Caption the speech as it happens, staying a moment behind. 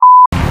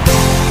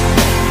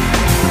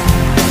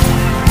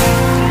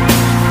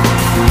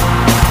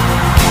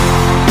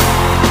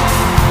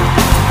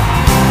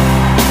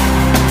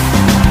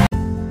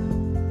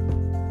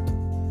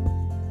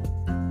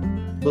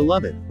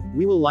Beloved,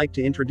 we will like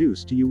to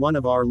introduce to you one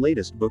of our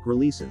latest book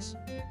releases.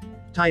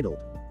 Titled,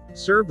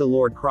 Serve the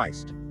Lord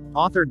Christ.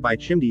 Authored by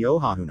Chimdi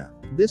Ohahuna.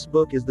 This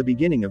book is the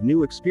beginning of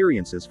new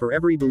experiences for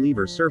every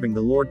believer serving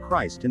the Lord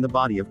Christ in the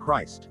body of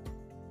Christ.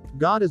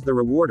 God is the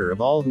rewarder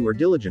of all who are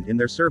diligent in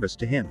their service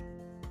to Him.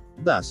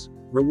 Thus,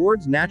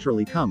 rewards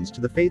naturally comes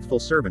to the faithful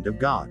servant of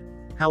God.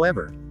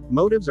 However,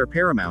 motives are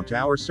paramount to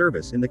our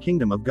service in the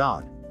kingdom of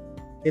God.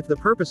 If the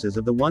purposes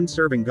of the one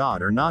serving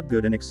God are not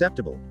good and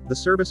acceptable, the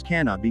service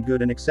cannot be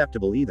good and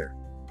acceptable either.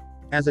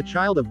 As a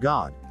child of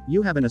God,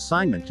 you have an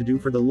assignment to do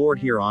for the Lord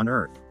here on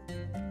earth.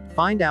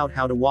 Find out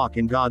how to walk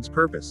in God's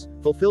purpose,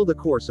 fulfill the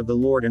course of the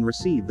Lord and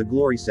receive the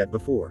glory set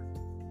before.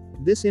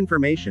 This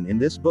information in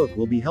this book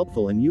will be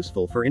helpful and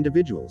useful for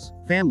individuals,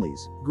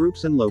 families,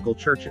 groups and local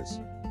churches.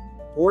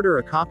 Order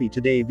a copy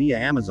today via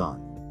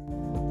Amazon.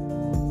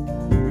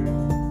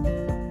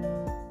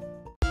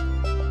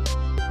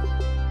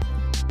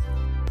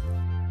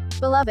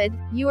 Beloved,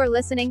 you are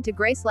listening to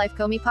Grace Life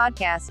Komi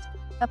Podcast,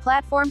 a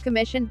platform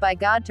commissioned by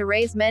God to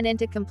raise men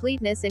into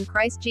completeness in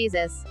Christ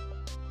Jesus.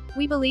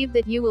 We believe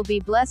that you will be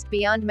blessed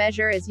beyond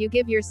measure as you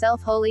give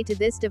yourself wholly to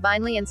this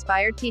divinely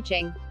inspired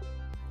teaching.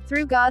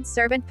 Through God's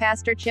servant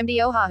Pastor Chimdi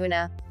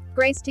Ohahuna.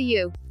 Grace to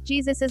you.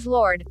 Jesus is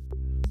Lord.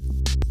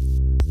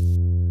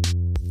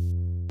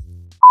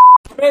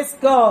 Praise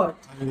God.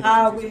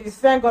 We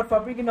thank God for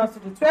bringing us to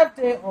the 12th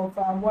day of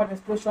Word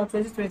Explosion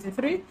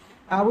 2023. We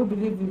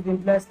believe we've been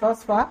blessed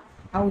thus far.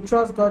 And we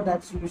trust God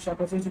that you shall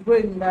continue to grow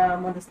in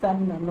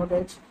understanding and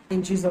knowledge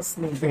in Jesus'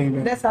 name.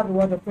 Amen. Let's have the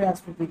word of prayer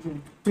as we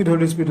begin. Sweet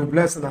Holy Spirit, we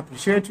bless and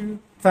appreciate you.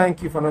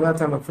 Thank you for another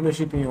time of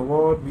fellowship in your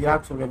word. We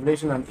ask for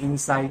revelation and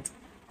insight.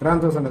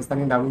 Grant us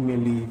understanding that we may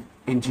live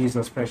in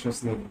Jesus'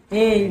 precious name.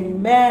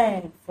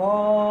 Amen.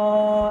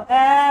 Forever,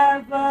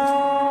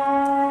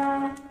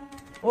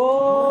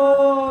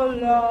 oh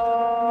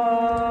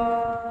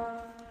Lord,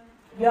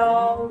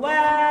 your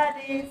word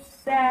is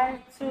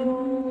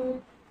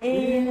settled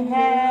in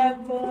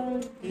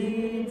heaven,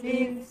 it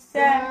is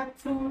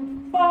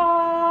settled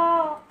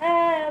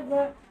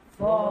forever,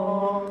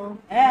 forever,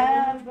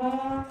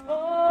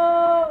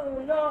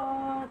 oh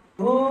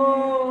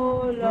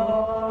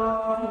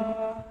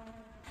Lord,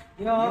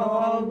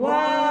 your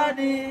word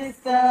is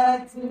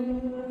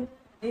settled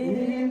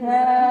in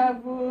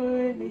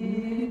heaven,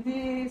 it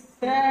is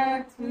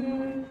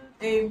settled.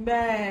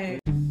 Amen.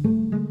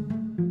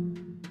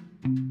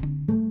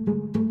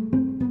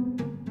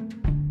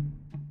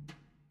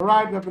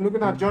 Alright, we have been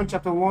looking at John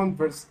chapter 1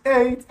 verse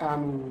 8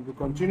 and we'll be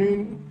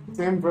continuing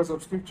same verse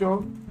of scripture.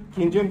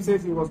 King James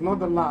says he was not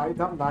the light,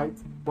 that light,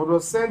 but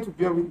was sent to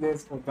bear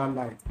witness of that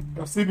light.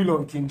 We are still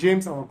on King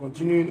James and we're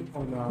continuing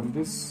on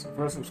this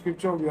verse of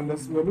scripture. We're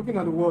looking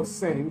at the word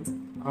sent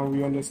and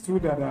we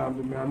understood that the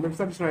American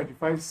Dictionary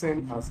defines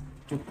sent as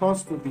to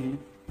cause to be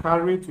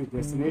carried to a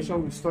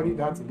destination. We studied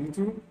that a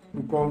little.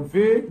 To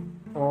convey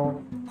or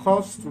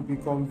cause to be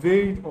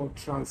conveyed or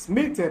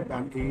transmitted by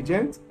an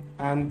agent,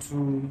 and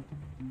to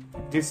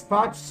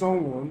dispatch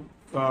someone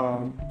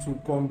to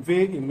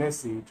convey a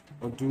message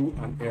or do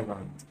an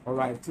errand. All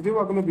right, today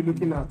we're going to be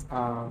looking at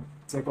our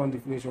second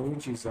definition,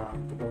 which is to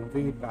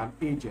convey by an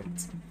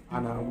agent.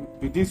 And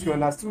with this, we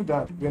understand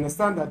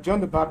that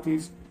John the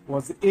Baptist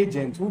was the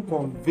agent who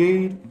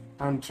conveyed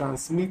and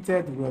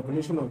transmitted the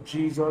revelation of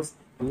Jesus,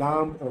 the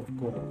Lamb of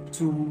God,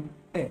 to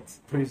earth.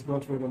 Praise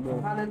God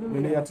forevermore.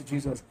 Hallelujah to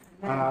Jesus.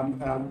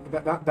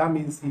 That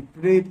means he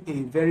played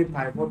a very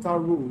pivotal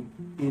role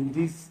in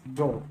this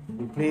job.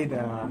 He played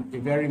a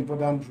very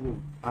important role.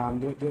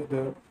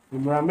 The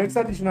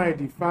Meramexa Dictionary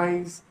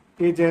defines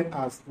agent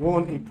as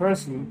one, a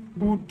person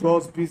who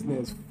does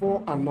business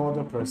for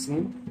another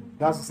person.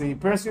 That's to say, a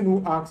person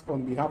who acts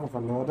on behalf of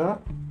another.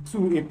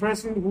 Two, a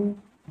person who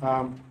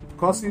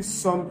causes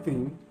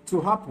something to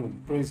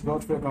happen. Praise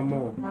God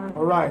forevermore.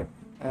 All right.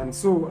 And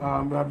so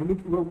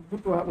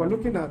we're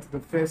looking at the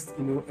first,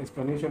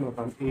 explanation of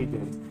an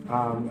agent.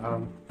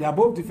 The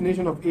above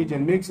definition of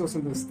agent makes us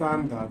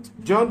understand that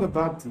John the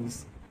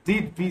Baptist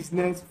did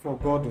business for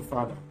God the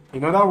Father.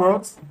 In other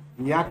words,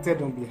 he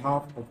acted on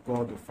behalf of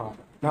God the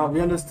Father. Now we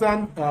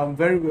understand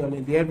very well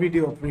in the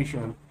everyday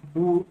operation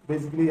who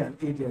basically an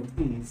agent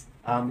is.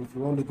 If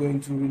you want to go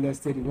into real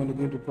estate, you want to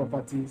go into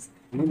properties,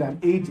 you need an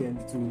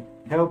agent to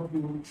help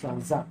you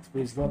transact.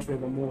 Praise God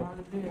forevermore.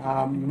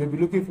 You may be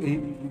looking for,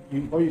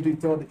 all you do is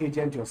tell the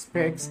agent your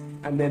specs,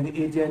 and then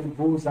the agent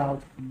goes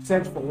out,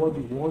 search for what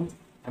you want,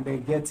 and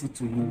then gets it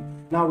to you.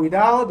 Now,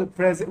 without the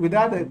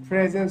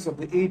presence of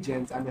the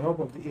agent and the help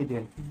of the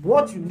agent,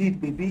 what you need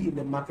may be in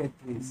the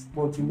marketplace,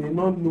 but you may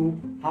not know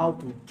how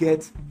to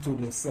get to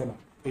the seller.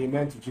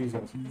 Amen to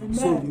Jesus. Amen.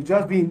 So you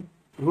just be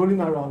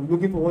rolling around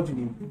looking for what you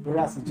need,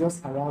 whereas it's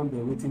just around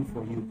there waiting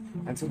for you.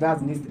 And so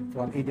that's need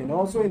for an agent.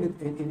 Also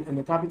in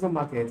the capital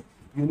market,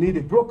 you need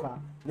a broker,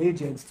 an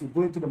agent to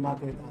go into the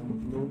market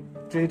and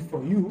trade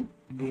for you.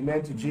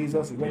 Amen to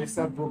Jesus. A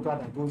registered broker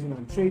that goes in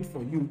and trade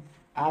for you.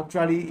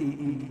 Actually,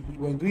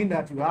 when doing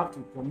that, you have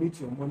to commit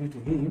your money to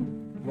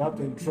him. You have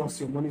to entrust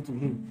your money to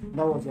him. In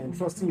other words, you're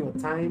entrusting your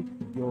time,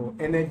 your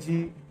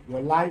energy,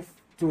 your life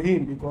to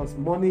him, because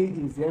money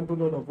is the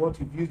envelope of what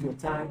you've used your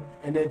time,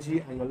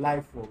 energy, and your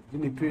life for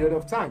in a period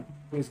of time.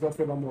 Praise God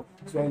forevermore.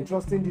 So you're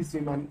entrusting this to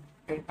him and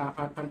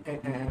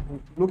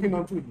looking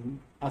unto him,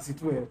 as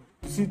it were,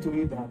 to see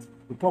to it that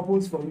the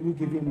purpose for you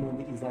giving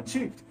money is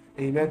achieved.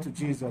 Amen to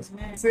Jesus.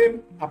 Amen.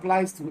 Same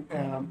applies to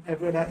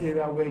every other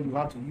area where you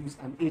have to use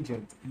an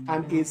agent,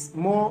 and it's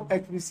more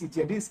explicit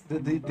here. This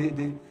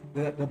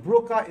the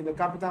broker in the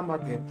capital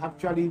market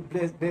actually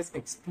best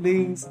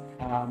explains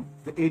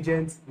the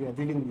agent we are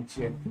dealing with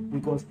here,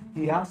 because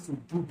he has to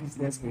do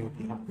business on your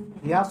behalf.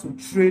 He has to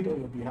trade on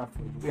your behalf.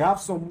 We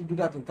have some who do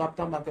that in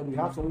capital market. We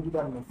have some who do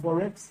that in the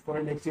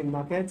foreign exchange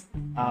market.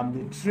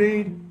 They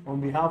trade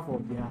on behalf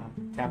of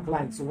their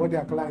clients. So what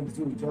their clients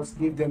do, just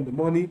give them the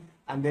money,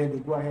 and then they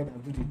go ahead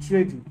and do the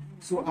trading.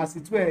 So as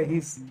it were,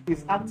 he's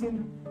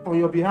acting on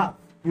your behalf.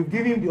 You've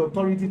given him the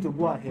authority to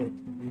go ahead.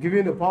 You've given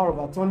him the power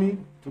of attorney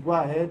to go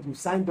ahead. You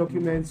sign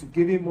documents, you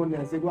give him money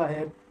and say, go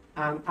ahead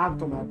and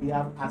act on my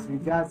behalf as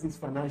regards this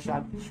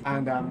financial issue.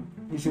 And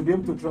you should be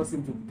able to trust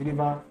him to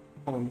deliver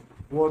on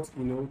what,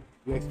 you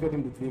expect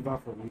him to deliver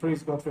for you.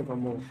 Praise God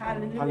forevermore.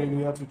 Hallelujah.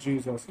 Hallelujah to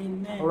Jesus.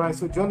 Amen. All right,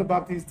 so John the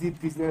Baptist did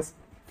business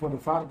for the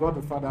God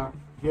the Father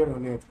here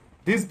on earth.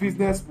 This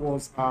business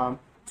was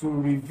to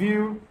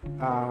reveal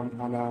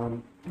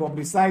and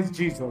publicize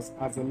Jesus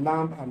as the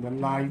Lamb and the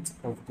light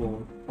of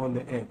God on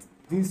the earth.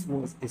 This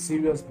was a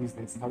serious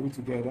business. Are we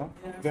together?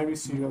 Yeah. Very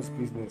serious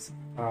business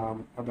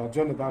that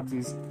John the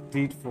Baptist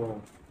did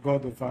for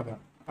God the Father.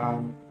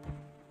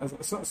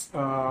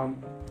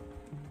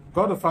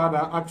 God the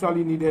Father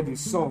actually needed his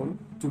Son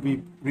to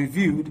be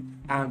revealed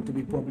and to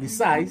be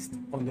publicized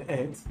on the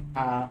earth,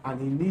 and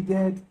he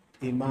needed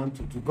a man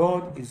to do.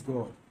 God is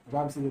God. The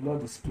Bible says the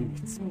Lord is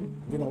Spirit.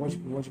 Then I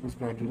worship His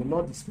Spirit. The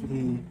Lord is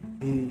Spirit.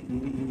 He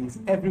is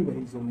everywhere.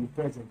 He's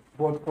omnipresent.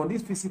 But on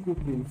this physical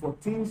plane, for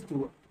things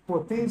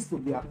to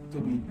be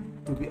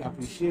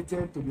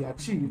appreciated, to be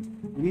achieved,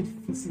 we need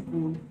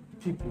physical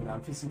people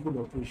and physical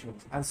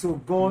operations. And so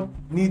God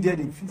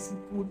needed a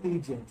physical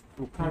agent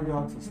to carry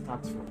out his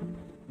task for him.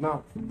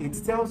 Now, it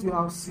tells you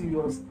how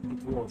serious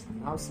it was,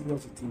 and how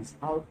serious it is,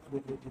 how the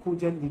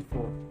cogent need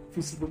for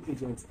physical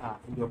agents are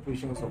in the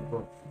operations of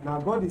God. Now,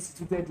 God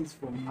instituted this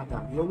from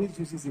Adam. He always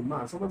uses a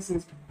man. Somebody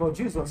says, but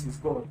Jesus is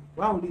God.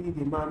 Why would he need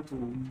a man to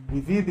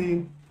reveal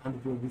him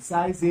and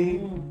publicize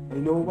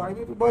him? Why?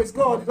 But it's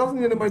God. He doesn't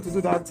need anybody to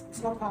do that.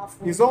 It's not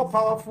powerful. He's all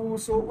powerful,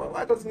 so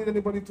why does he need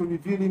anybody to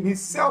reveal him?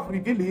 He's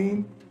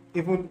self-revealing.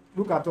 Even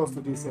look at us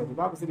today, sir. The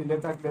Bible says the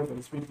letter clear for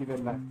the Spirit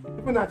given life.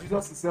 Even as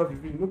Jesus himself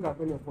revealed, look at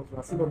many of us, we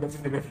are still not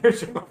getting the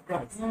revelation of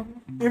Christ.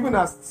 Even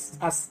as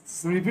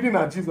revealing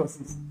as Jesus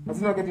is, are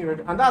still not getting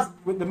ready. And that's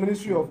with the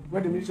ministry of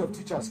where the ministry of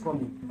teachers come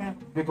in,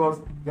 because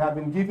they have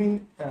been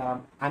given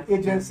an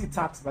agency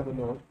tasked by the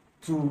Lord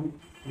to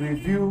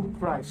reveal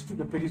Christ through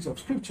the pages of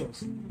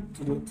scriptures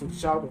to the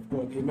child of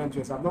God. Amen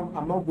to us. I'm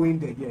not going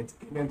there yet.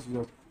 Amen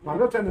to us. But I'm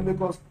not trying to make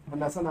us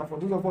understand that for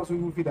those of us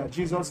who feel that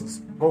Jesus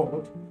is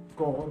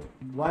God,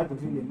 why does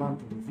he need a man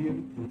to reveal?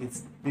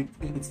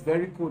 It's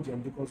very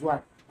cogent, because why?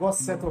 God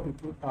set up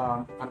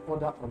an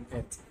order on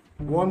earth.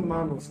 One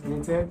man was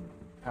created,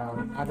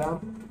 Adam,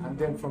 and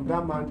then from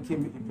that man he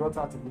brought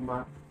out a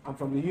woman, and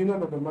from the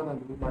union of the man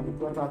and the woman, he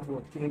brought out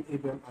what came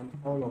Abel and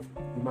all of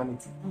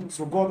humanity.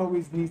 So God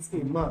always needs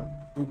a man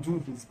to do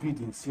his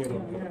biddings here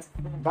on earth.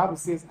 The Bible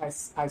says,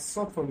 I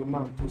sought for a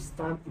man to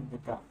stand in the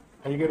gap.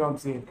 And you get what I'm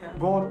saying? Yeah.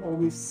 God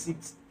always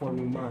seeks for a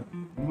man.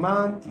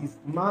 Man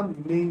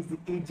remains the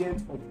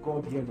agent of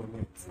God here on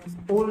earth.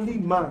 Only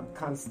man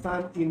can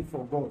stand in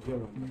for God here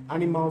on earth.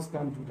 Animals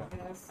can't do that.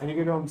 Yes. And you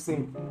get what I'm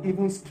saying?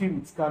 Even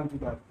spirits can't do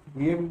that.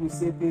 We will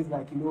say things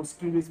like,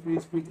 spirit,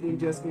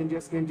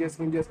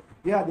 angels.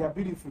 Yeah, they are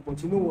beautiful,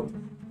 but you know what?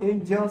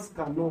 Angels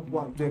cannot go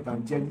and do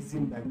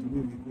evangelism like the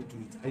way we go to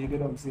it. And you get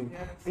what I'm saying?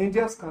 Yes.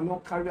 Angels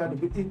cannot carry out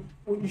the bit.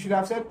 You should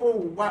have said,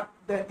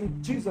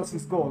 if Jesus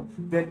is God,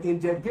 then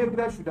Angel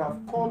Gabriel should have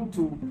come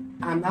to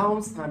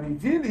announce and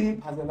reveal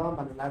him as the Lamb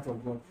and the light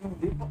of God.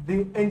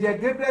 The Angel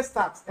Gabriel's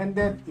task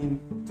ended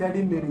in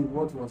telling Mary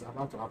what was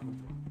about to happen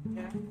to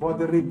her. Yeah. But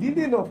the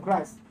revealing of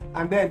Christ,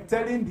 and then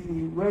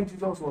telling when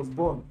Jesus was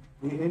born,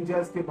 the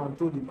angels came and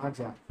told the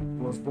Magi he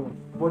was born.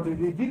 But the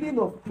revealing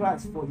of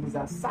Christ for his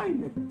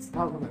assignment,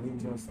 that was an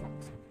angel's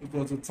task. It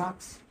was a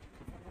task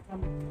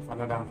of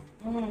another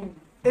man.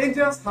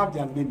 Angels have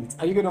their limits.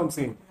 Are you getting what I'm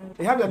saying?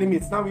 They have their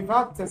limits. Now, we've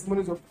had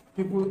testimonies of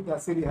people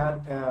that say they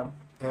had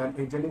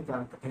angelic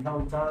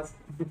encounters.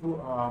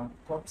 People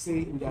say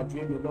in their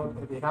dream, the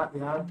Lord, they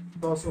had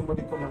saw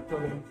somebody come and tell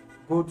them,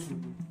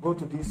 go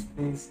to this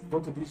place, go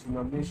to this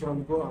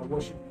denomination, go and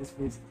worship this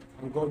place,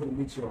 and God will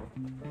meet your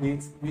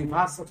needs. We've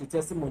had such a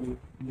testimony,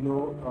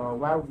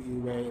 while we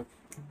were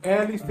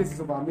early phases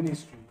of our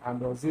ministry, and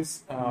there was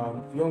this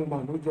young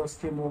man who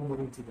just came home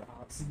moving to the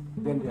house.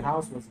 Then the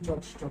house was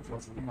church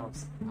was in the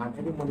house, and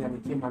every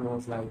morning he came and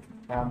was like,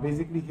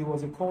 basically he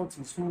was a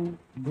cultist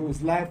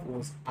whose life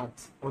was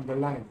on the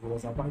line. He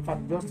was about, in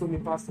fact, he just told me,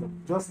 Pastor,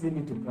 just lead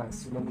me to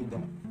Christ, so let me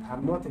die.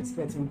 I'm not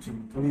expecting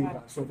to live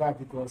and survive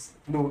because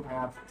no, I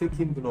have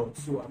taken blood,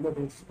 so I'm not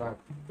going to survive.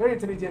 Very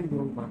intelligent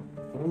young man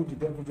who the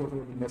devil just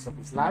wanted to mess up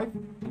his life,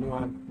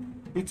 and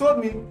he told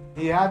me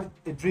he had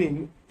a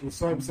dream. He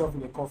saw himself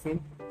in a coffin,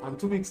 and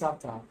 2 weeks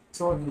after,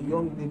 saw a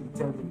young lady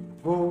tell him,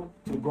 go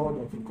to God,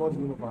 or if you call the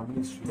name of our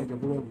ministry, take the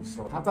glory of his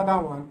soul. After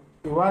that one,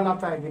 a while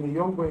after again, a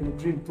young boy in a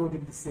dream told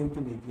him the same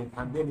thing again,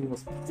 and then he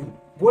was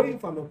going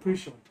for an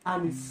operation,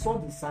 and he saw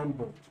the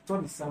signboard.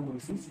 He said,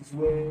 this is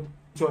where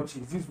church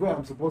is, this is where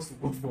I'm supposed to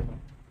go for.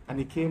 And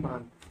he came,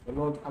 and the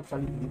Lord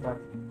actually delivered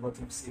him, got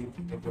him saved,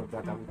 every of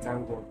that, and we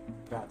thank God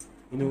that,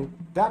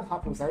 that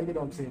happens. I get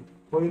what I'm saying.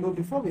 But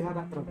before we had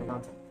that kind of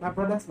encounter, my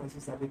brothers, my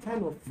sisters, the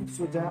kind of foot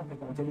soldier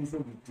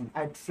evangelism we do,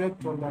 I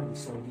trekked under the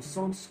sun. The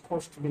sun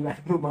scorched me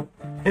like no man.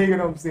 You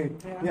know what I'm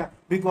saying? Yeah.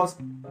 Because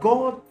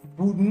God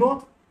would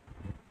not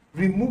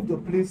remove the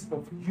place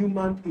of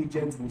human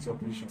agents in his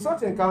operation.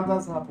 Such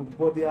encounters happen,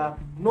 but they are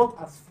not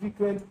as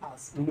frequent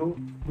as the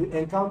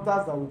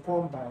encounters that will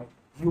come by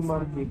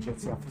human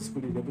agents or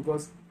physical agents.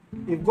 Because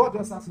if God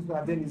just has to do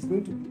that, then it's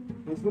going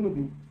to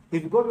be.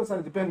 If God just has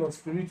to depend on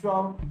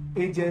spiritual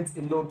agents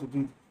alone to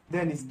do it,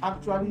 then it's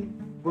actually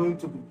going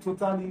to be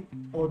totally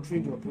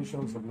altering the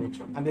operations of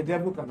nature. And the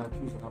devil can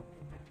accuse him.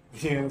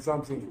 You know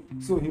something?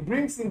 So he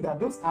brings in that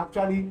those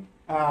actually,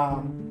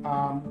 let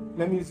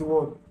me use the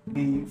word,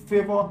 the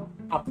favor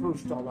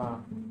approach to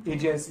our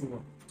agency.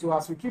 So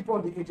as we keep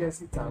on the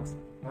agency tax,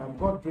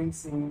 God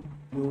brings in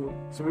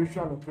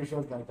spiritual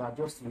operations like that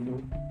just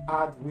to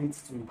add weight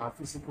to our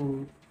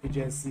physical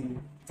agency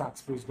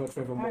tax. Praise God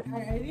forevermore.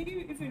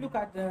 If you look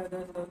at the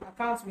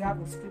accounts we have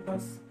in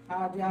scriptures,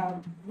 they are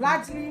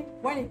largely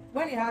when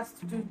it has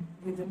to do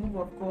with the move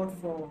of God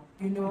for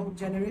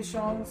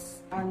generations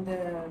and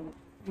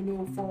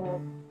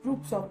for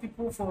groups of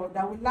people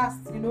that will last.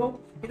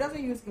 He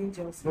doesn't use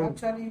angels. He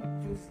actually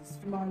uses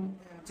human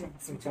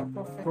agents, which are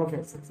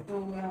prophets. So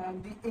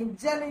the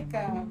angelic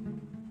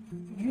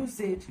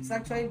usage is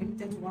actually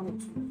limited to one or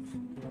two.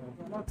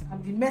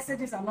 And the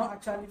messages are not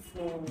actually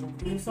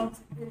for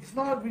something. It's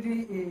not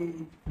really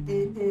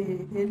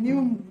a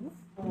new move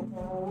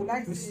or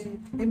like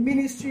a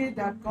ministry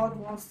that God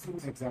wants to.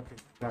 Exactly.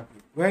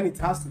 When it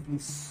has to be,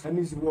 that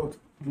means the word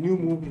new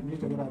move in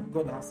which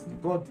God has to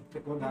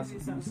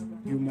use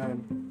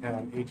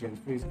human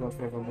agents. Praise God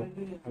forevermore.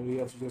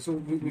 So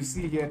we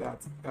see here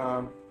that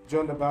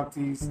John the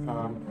Baptist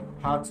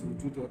had to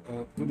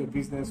do the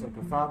business of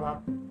the Father.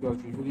 He was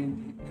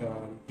revealing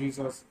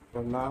Jesus,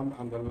 the Lamb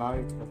and the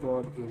light of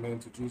God. Amen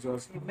to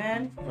Jesus.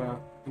 Amen.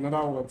 In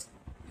other words,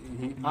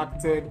 he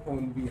acted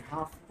on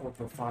behalf of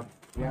the Father.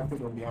 He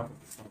acted on behalf of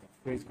the Father.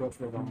 Praise God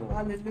forevermore.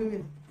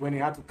 Hallelujah. When he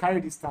had to carry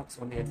this tax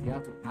on earth, he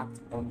had to act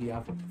on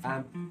behalf of it.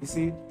 And you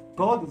see,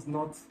 God is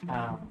not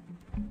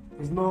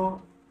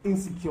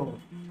insecure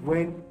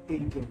when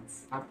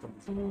agents act on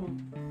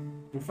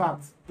it. In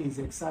fact, he's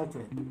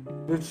excited.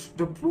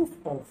 The proof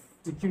of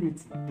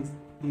security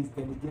is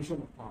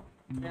delegation of power.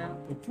 Yeah.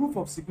 The proof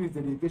of security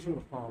is delegation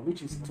of power,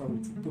 which is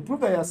authority. The proof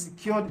that you are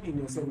secured in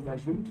yourself is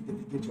that you need to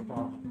delegate your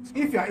power.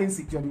 If you are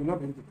insecure, you will not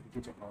be able to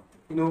delegate your power.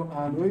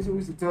 And we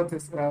used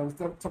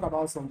to talk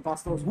about some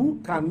pastors who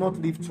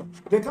cannot leave church.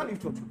 They can't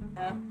leave church.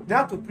 Yeah. They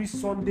have to preach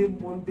Sunday,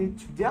 Monday,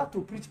 they have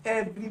to preach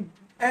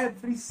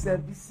every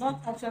service.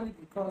 Not actually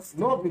because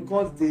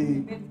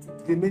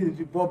they made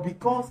it, but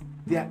because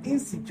they are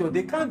insecure.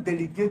 They can't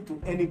delegate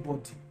to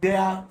anybody. They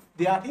are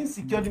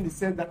insecure in the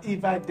sense that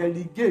if I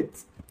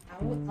delegate,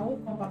 I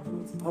won't come back to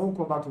meetings. I won't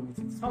come back to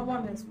meetings.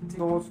 Someone else will take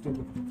No one's take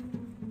it.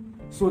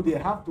 So they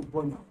have to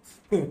burn out.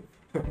 You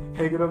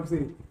get what I'm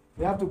saying?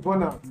 They have to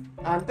burn out.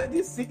 And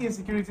these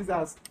insecurities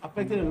has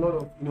affected a lot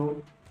of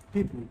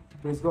people.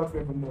 Praise God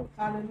forevermore.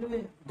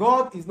 Hallelujah.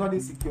 God is not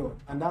insecure,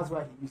 and that's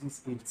why he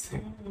uses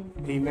it.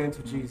 Amen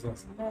to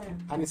Jesus.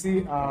 Amen. And you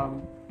see,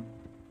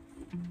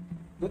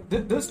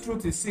 this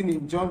truth is seen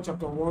in John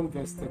chapter 1,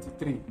 verse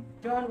 33.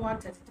 John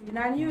 1:33. And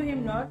I knew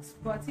him not,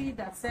 but he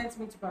that sent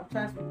me to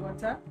baptize with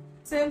water,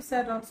 same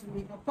said unto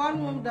me, upon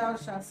whom thou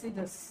shalt see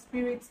the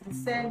Spirit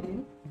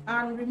descending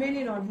and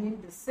remaining on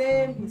him, the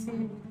same is he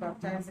who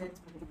baptizeth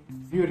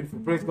with. Beautiful.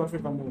 Praise God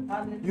forevermore.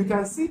 Hallelujah. You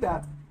can see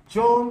that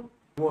John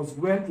was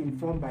well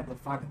informed by the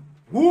Father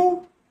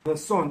who the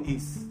Son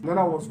is. In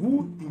other words,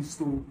 who is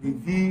to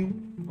reveal,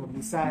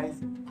 publicize,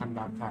 and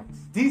baptize.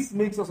 This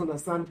makes us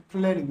understand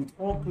clearly, with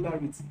all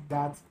clarity,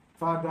 that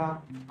Father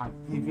had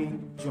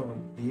given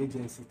John the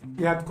agency.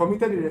 He had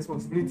committed the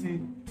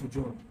responsibility to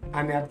John,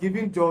 and he had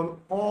given John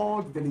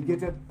all the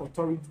delegated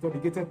authority,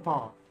 delegated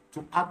power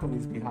to act on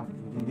his behalf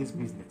in this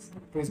business.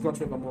 Praise God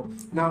forevermore.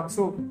 Now,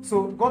 so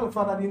God the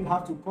Father didn't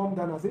have to come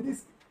down and say,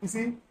 this, you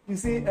see,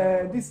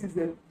 this is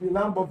the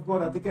Lamb of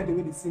God that taketh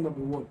away the sin of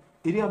the world.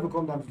 He didn't have to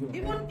come down to do it.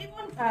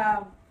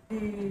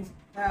 Even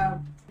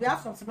we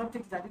have some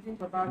synoptics that didn't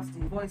talk about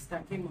the voice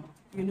that came out.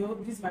 You know,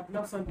 this is my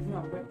beloved son, you know,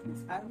 I'm well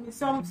pleased. I mean,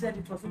 some said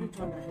it was only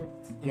John that heard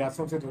it. Yeah,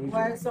 some said original.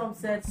 While some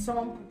said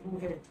some people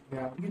heard.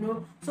 Yeah. You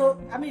know, so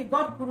I mean,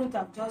 God couldn't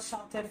have just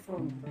shouted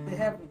from the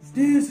heavens,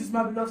 "This is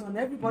my beloved son."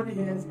 Everybody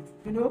hears it.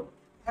 You know,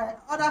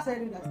 others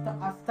said it as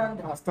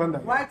standard. As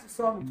standard. Why to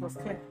some it was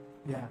clear.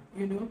 Yeah.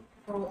 You know,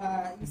 so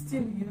he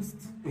still used.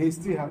 He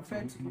still had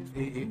preferred to to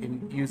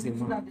use use him.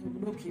 so that there will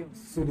be no chaos.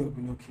 So there will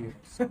be no chaos.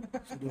 So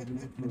there will be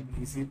no chaos.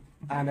 You see?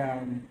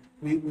 And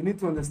we need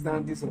to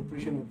understand this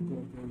operation of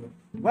God very well.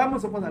 Why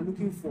most of us are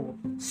looking for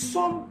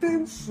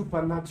something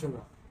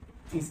supernatural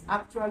is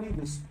actually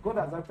this. God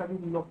has actually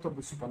locked up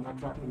the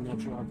supernatural in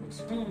natural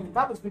verse.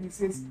 Bible speaking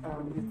says,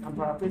 I'm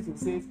paraphrasing,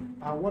 says,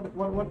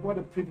 what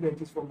a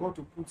privilege is for God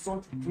to put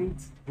such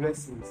great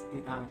blessings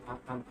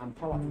and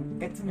power in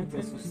ethnic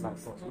vessels like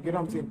us. You get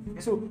what I'm saying?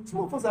 So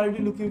some of us are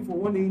really looking for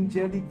one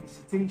angelic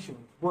visitation,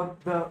 but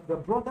the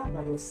brother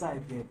by your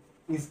side there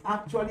is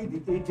actually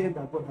the agent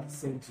that God has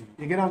sent you.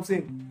 You get what I'm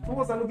saying? Some of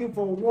us are looking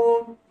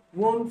for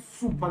one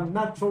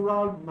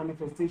supernatural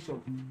manifestation,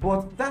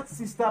 but that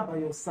sister by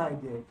your side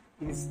there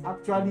is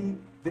actually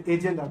the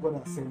agent that God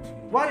has sent you.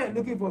 While you're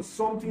looking for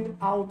something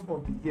out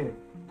of the air,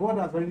 God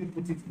has already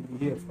put it in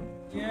the air for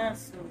you.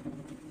 Yes.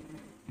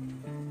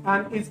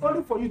 And it's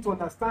only for you to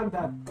understand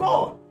that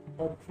God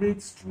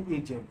operates through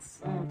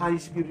agents, and you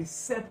should be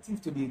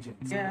receptive to the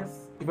agents.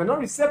 Yes. If you're not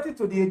receptive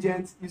to the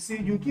agents, you see,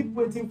 you keep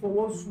waiting for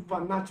one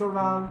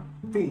supernatural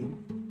thing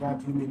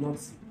that you may not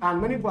see.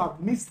 And many people have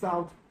missed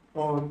out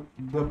on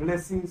the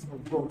blessings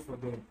of God for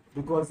them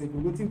because they've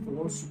been waiting for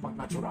one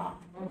supernatural,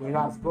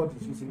 whereas God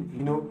is using,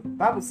 you know,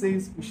 Bible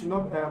says we should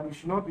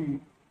not be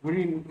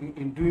weary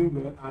in doing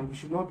well, and we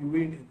should not be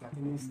weary in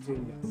entertaining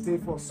strangers. Say,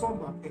 for some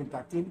have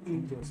entertained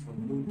angels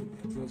from known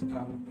to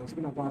them. So,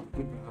 speaking about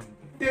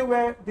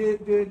Abraham,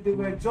 they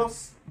were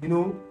just, you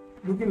know,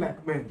 looking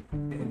like men.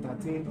 They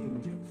entertained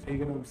angels. You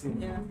get what I'm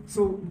saying? Yeah.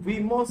 So we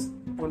must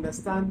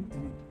understand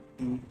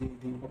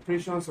the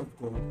operations of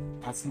God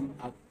as he.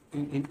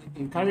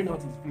 In carrying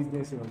out his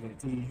business here on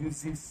earth, he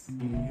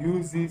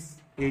uses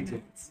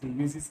agents. He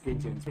uses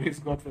agents. Praise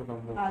God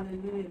forevermore.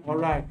 Hallelujah. All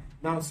right.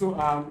 Now, so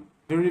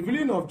the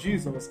revealing of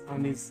Jesus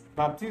and his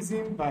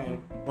baptism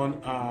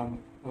on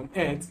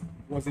earth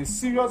was a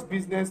serious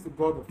business to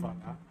God the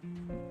Father,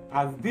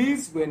 as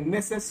these were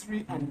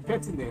necessary and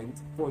pertinent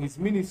for his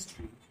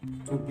ministry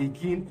to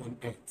begin on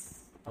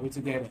earth. Are we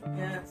together?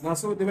 Yes. Now,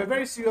 so they were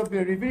very serious. They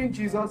were revealing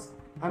Jesus,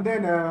 and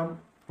then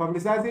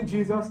publicizing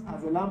Jesus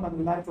as the Lamb and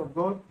the light of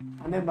God,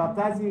 and then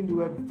baptizing him. They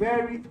were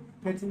very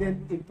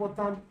pertinent,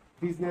 important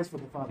business for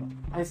the Father.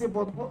 And you say,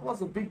 but what's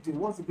the big deal?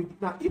 What's the big deal?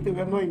 Now, if they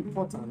were not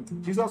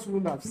important, Jesus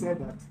wouldn't have said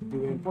that they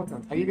were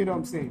important. Are you getting what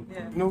I'm saying?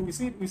 Yeah. You know, we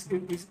see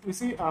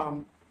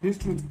this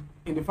truth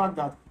in the fact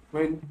that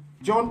when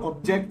John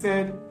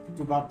objected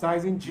to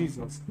baptizing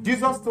Jesus,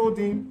 Jesus told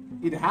him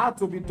it had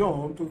to be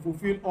done to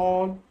fulfill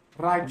all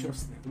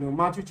righteousness. You know,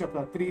 Matthew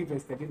chapter 3,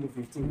 verse 13 to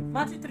 15.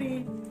 Matthew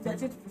 3,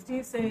 13 to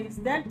 15 says,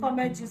 Then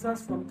cometh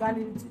Jesus from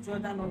Galilee to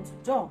Jordan unto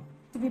John,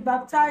 to be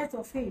baptized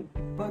of him.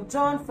 But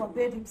John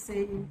forbade him,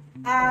 saying,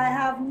 I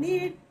have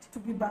need to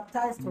be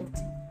baptized of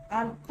thee,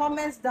 and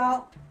comest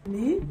thou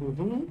me?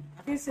 And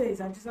he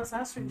says, and Jesus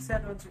answering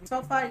said unto him,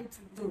 Suffer it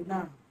to do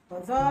now,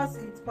 but thus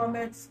it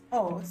cometh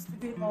us to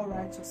be all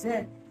righteous.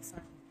 Then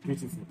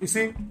Beautiful. You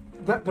see,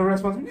 the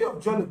responsibility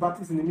of John the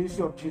Baptist in the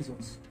ministry of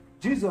Jesus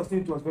knew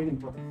it was very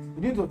important.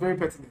 He knew it was very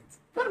pertinent.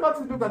 John the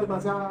Baptist looked at him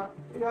and said,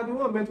 you are the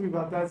one meant to be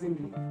baptizing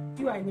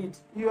me. you I need.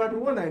 You are the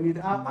one I need.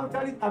 I've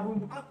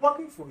been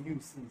working for you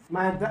since.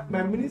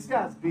 My ministry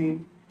has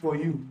been for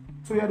you.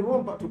 So you are the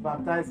one to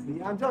baptize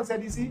me. And John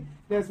said, you see,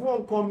 there's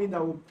one coming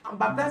that will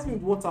baptize me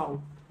with water,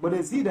 but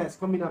there's he that is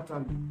coming after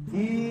me.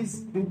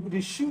 He's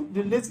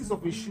the laces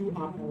of his shoe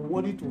are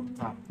unworthy to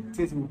untie. It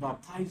says he will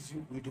baptize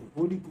you with the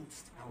Holy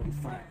Ghost and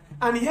with fire.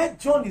 And yet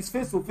John is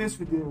face to face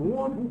with the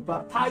one who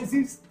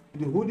baptizes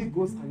with the Holy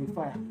Ghost and with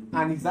fire,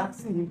 and he's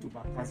asking him to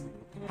baptize him.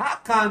 How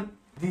can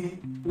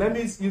let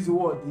me use the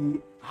word, the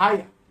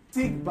higher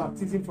take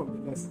baptism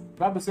from the lesser? The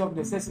Bible says of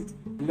necessity,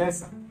 the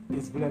lesser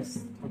is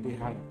blessed of the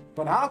higher.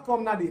 But how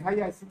come now the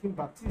higher is seeking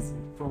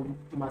baptism from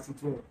him as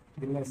it were,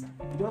 the lesser?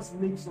 It just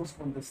makes us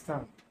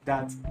understand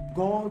that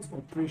God's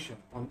operation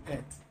on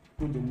earth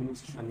through the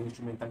ministry and the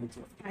instrumentality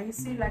of it. And you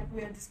see, like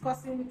we were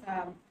discussing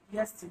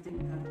yesterday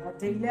at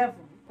day 11,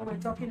 when we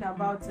were talking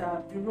about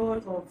the role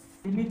of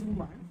the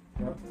middleman,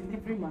 the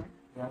delivery man.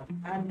 Yeah.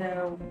 And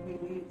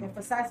we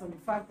emphasize on the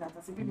fact that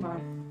as a big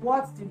man,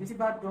 what the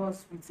receiver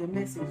does with the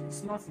message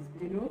is not,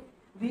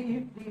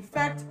 the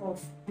effect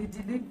of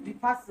the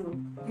parcel,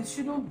 it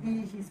shouldn't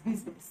be his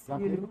business,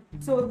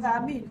 So I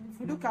mean,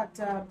 if you look at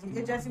the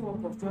agency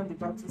work of John the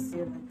Baptist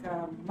here,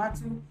 like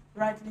Matthew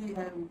rightly,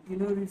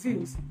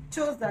 reveals,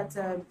 shows that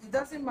it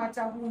doesn't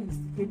matter who is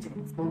the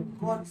agent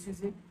God is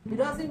using. It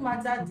doesn't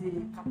matter the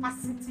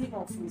capacity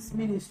of his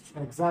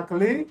ministry.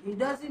 Exactly. It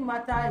doesn't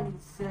matter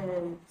his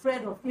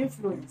spread of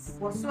influence.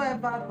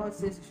 Whatsoever God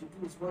says you should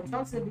do is what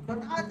John said,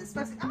 because this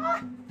person,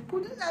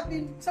 could it have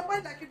been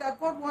somebody like you that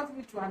God wants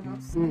me to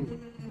announce? You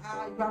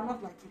are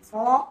not like it.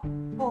 Or,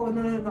 oh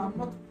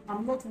no,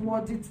 I'm not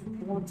worthy to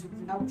be wanted.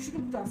 I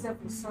shouldn't put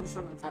ourselves in such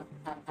assurance.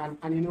 And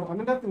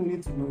another thing we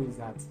need to know is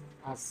that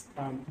as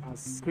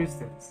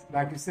Christians,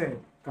 like you said,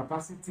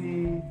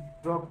 capacity,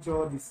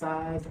 structure, the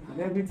size,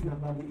 and everything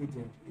about the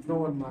agent is not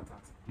what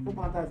matters. What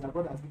matters is that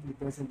God has given the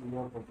person the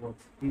work of what.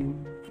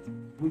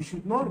 We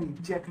should not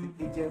reject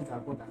the agents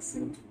that God has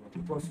sent to us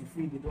because we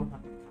feel they don't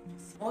have the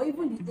capacity. Or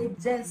even the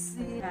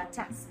agency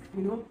task,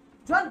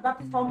 John the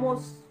Baptist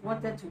almost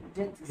wanted to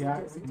reject his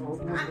agency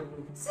task.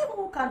 See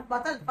who can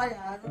battle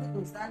fire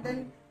and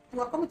then you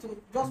are coming to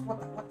just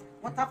water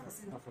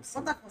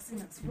for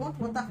sinners. You want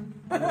water?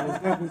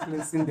 They're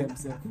placing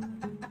themselves.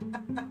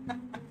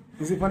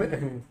 Is it funny?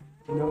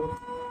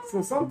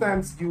 So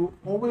sometimes you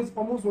almost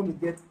want to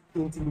get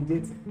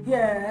intimidated.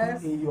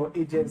 Yes. In your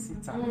agency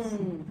task.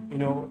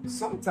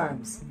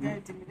 Sometimes you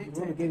want to get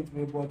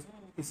intimidated, but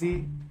you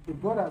see,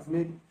 if God has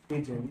made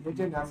agent, the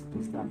agent has to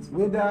do that.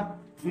 Whether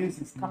he feels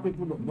he's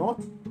capable or not,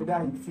 whether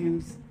he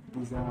feels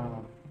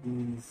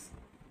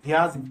he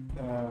has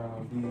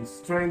the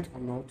strength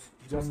or not,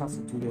 he just has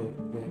to do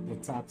the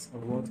task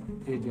of what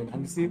agent.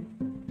 And you see,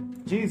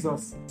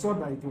 Jesus saw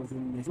that it was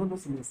not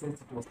just in a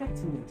sense, it was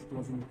pertinent, it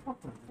was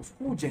important, it was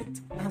urgent.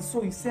 And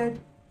so he said,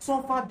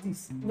 suffer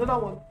this. In other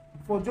words,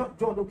 for John,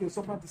 okay,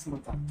 suffer this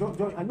matter.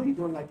 John, I know you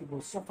don't like it,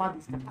 but suffer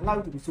this, allow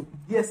it to be so.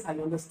 Yes, I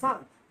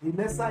understand. The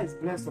lesser is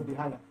blessed of the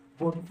higher.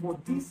 But for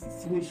this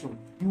situation,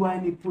 you are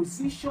in a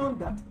position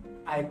that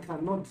I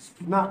cannot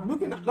dispute. Now,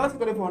 let's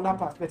look at it from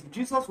another perspective.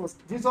 Jesus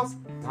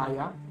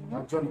higher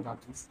than John the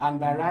Baptist, and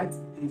by right,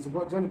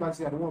 John the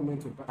Baptist had the one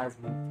meant to baptize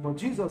me. But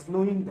Jesus,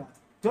 knowing that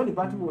John the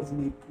Baptist was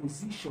in a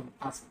position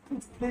as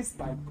placed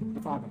by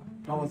the Father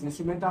that was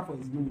instrumental for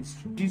his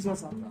ministry,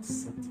 Jesus had to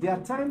accept. There are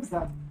times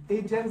that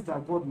agents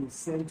that God may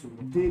send to you,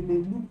 they may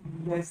look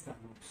less than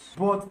us.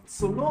 But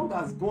so long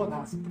as God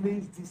has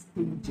placed these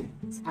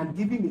agents and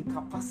given a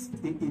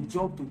capacity, a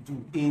job to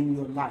do in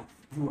your life,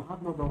 you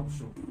have no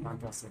option than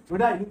to accept.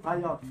 Whether you look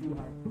higher or feel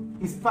higher.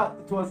 In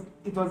fact,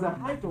 it was a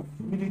height of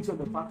humility on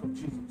the part of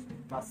Jesus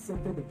that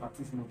accepted the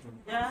baptism of John.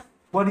 Yeah.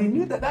 But he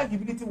knew that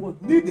humility was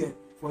needed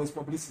for his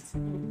publicity.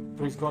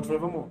 Praise God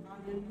forevermore.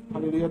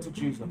 Hallelujah to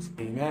Jesus.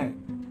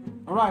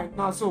 Amen. All right,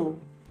 now so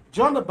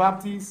John the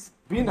Baptist,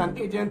 being an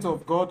agent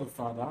of God the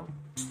Father,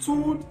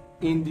 stood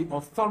in the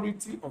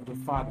authority of the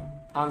Father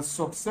and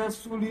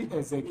successfully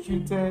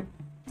executed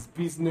his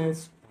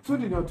business.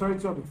 Stood in the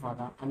authority of the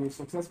Father and he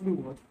successfully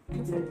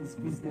did his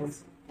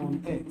business on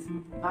earth.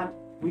 And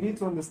we need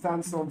to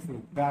understand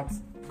something, that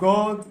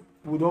God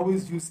would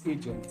always use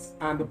agents,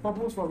 and the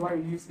purpose for why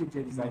he uses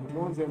agents is that he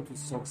wants them to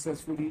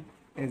successfully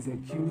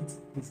execute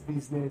his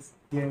business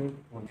here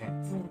on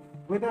earth.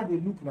 Whether they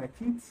look like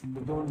it,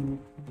 they don't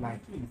look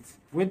like it.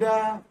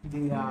 Whether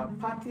they are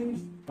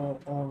packaged or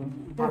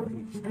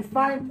unpackaged,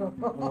 Refined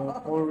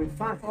or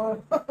refined.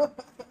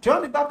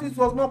 John the Baptist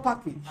was not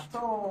packaged. He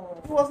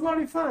was not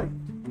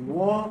refined.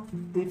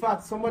 In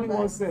fact, somebody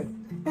once said,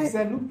 he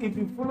said, look, if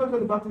you follow John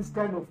the Baptist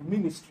kind of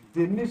ministry,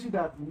 the ministry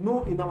that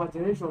in our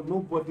generation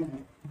nobody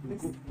will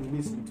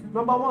listen to.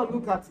 Number one,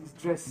 look at his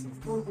dress.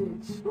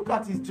 Look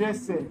at his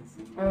dresses.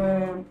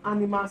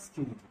 Animal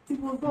skin. It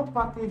was not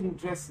packaged in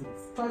dresses.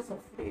 choice of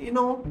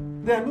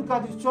food. Then look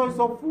at his choice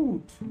of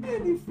food.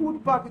 The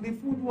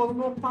food was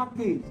not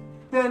packaged.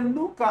 Then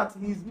look at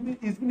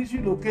his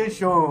ministry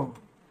location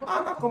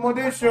and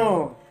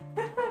accommodation.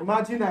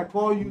 Imagine I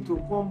call you to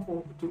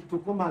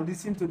come and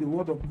listen to the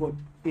word of God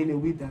in a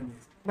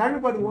wilderness. Now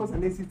everybody wants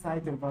an AC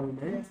tight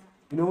environment.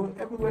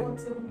 Everywhere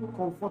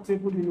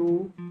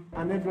comfortable,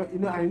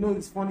 and I know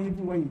it's funny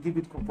even when you give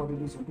it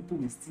comfortable, some people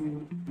will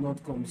still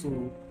not come. So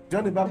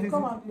John the Baptist,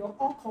 come and you're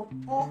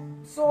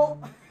so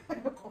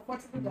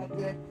comfortable that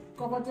the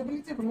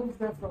comfortability removes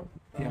them from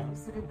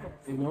receiving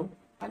Christ.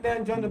 And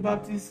then John the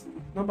Baptist,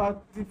 the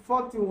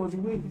fourth thing was the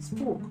way he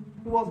spoke.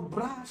 He was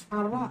brash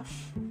and rash.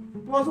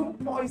 He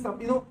wasn't poised.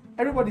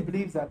 Everybody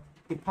believes that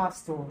a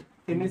pastor,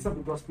 a minister of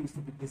the gospel,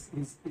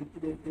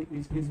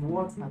 his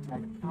words are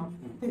like apple.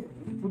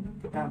 Put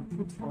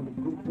on a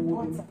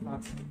golden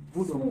platter,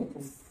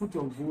 put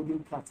on golden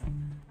platter,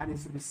 and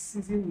it's to be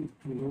seasoned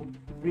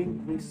with bring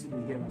grace to the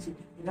hearer. So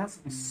it has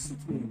to be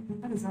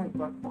sweet. That is how it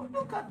works. But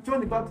look at John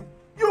the Baptist.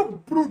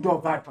 You brood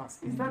of vipers.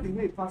 Is that the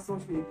way a pastor, a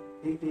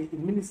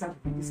minister?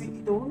 You see,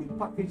 the only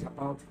package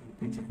about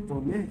an agent.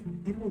 For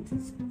men, even with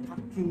his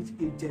package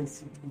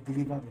agency to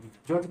deliver the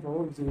John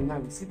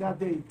 1:29, we see that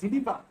they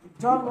deliver.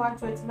 John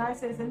 1:29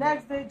 says, the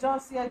next day John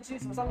said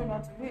Jesus coming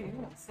unto him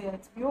and said,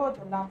 behold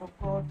the Lamb of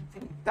God.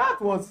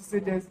 That was his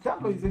agency.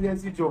 That was his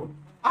agency job,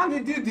 and he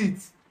did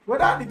it.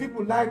 Whether the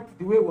people like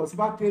the way it was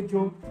packaged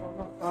or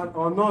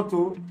not,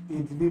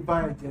 he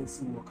delivered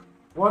agency work.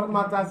 What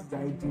matters is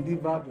that he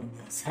delivered on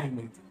the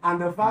assignment.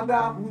 And the Father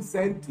who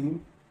sent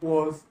him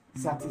was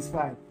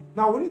satisfied.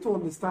 Now we need to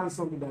understand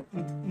something, that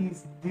it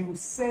is the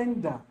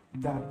sender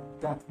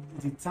that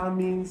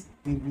determines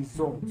the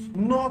result,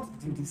 not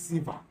the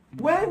deceiver.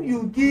 When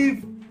you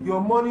give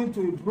your money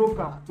to a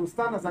broker to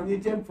stand as an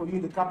agent for you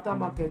in the capital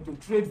market to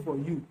trade for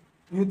you,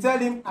 you tell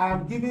him, I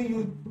am giving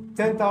you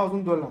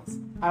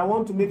 $10,000. I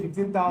want to make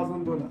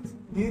 $15,000.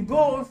 He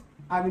goes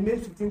and he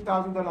makes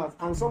 $15,000,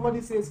 and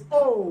somebody says,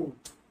 oh,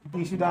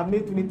 he should have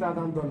made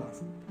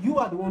 $20,000. You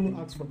are the one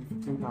who asked for the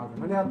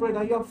 $15,000, and they are praying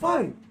that you are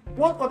fine.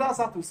 What others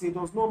have to say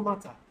does not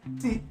matter.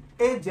 See,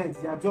 agents,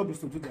 their job is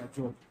to do their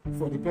job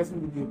for the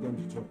person who gave them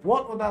the job.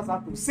 What others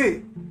have to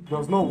say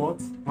does not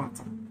what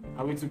matter.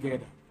 Are we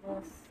together?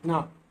 Yes.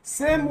 Now,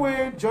 same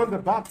way John the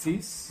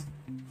Baptist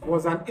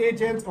was an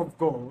agent of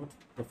God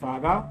the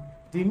Father,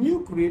 the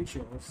new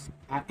creatures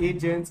are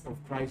agents of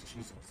Christ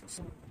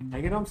Jesus.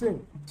 You get what I'm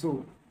saying?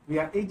 So we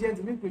are agents,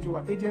 the new creature, we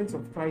are agents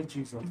of Christ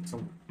Jesus.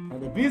 So,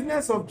 and the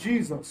business of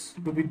Jesus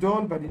to be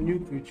done by the new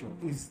creature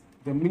is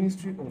the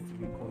ministry of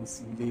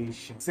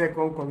reconciliation. 2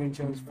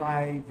 Corinthians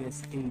 5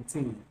 verse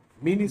 18.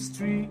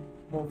 Ministry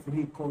of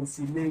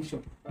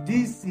reconciliation.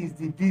 This is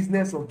the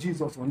business of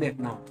Jesus on earth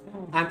now.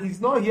 And he's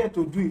not here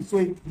to do it. So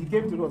he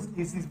came to us.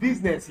 It's his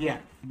business here.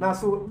 Now,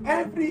 so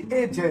every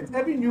agent,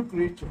 every new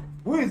creature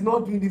who is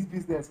not doing this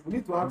business, we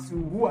need to ask you,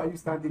 who are you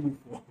standing in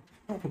for?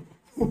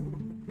 2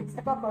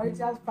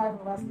 Corinthians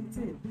 5 verse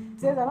 18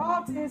 says that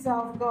all things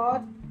are of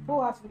God,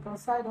 who has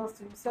reconciled us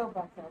to himself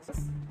by Christ,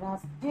 and has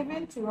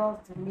given to us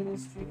the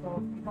ministry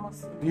of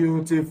reconciliation.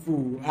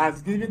 Beautiful.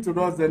 Has given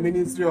to us the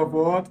ministry of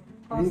what?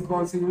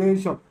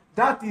 Reconciliation.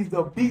 That is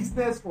the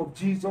business of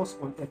Jesus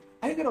on earth.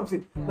 Are you getting what I'm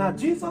saying? Yeah. Now,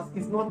 Jesus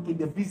is not in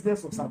the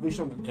business of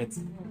salvation on earth.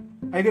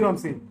 Are you getting what I'm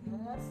saying?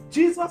 Yes.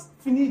 Jesus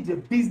finished the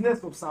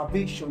business of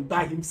salvation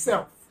by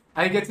himself.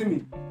 Are you getting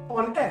me?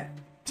 On earth.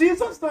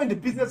 Jesus is not in the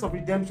business of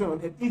redemption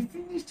on earth. He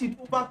finished it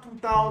over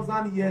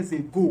 2,000 years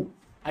ago.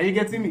 Are you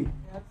getting me?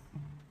 Yes.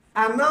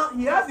 And now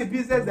he has a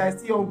business that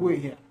is still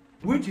ongoing here,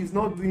 which he's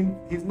not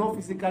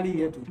physically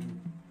here to do.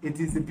 It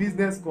is a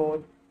business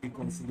called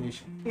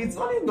reconciliation. It's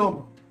only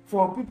normal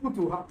for people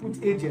to have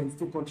put agents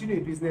to continue a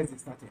business they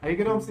started. Are you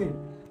getting what I'm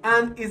saying?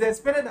 And it's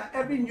expected that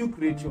every new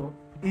creature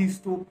is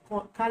to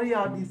carry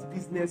out this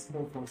business of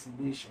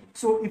reconciliation.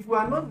 So if we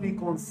are not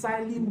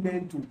reconciling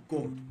men to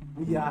God,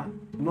 we are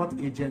not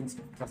agents.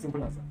 It's as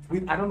simple as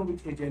that. I don't know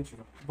which agent you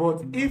are.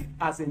 But if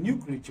as a new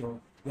creature,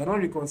 we are not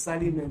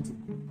reconciling men to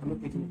God, I'm not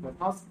agents.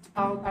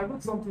 But I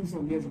wrote something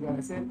some years ago and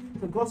I said,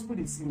 the gospel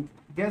is simple.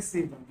 Get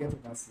saved and get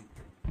over saved.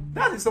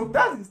 That's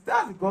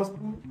the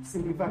gospel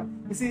simplified.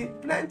 You see,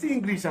 plenty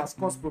English has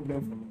caused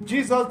problem for me.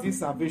 Jesus did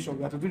salvation,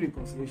 we have to do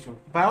reconciliation.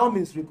 By all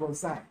means,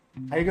 reconcile.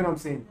 Are you getting what I'm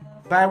saying?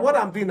 By what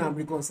I'm doing, I'm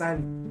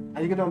reconciling.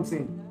 Are you getting what I'm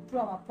saying? Through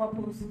our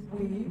purpose,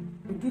 we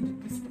do the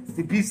business.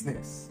 The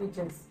business.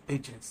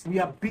 Agents. We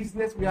are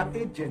business, we are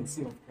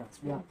agency of Christ.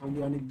 We are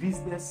on a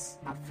business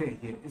affair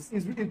here. It's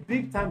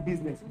big time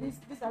business.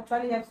 This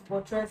actually helps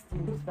buttress the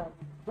news that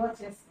God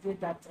yesterday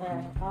that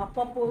our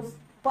purpose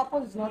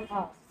is not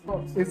ours, it's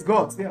God's. It's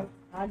God's, yeah.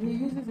 And he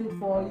uses it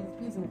for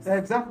his business.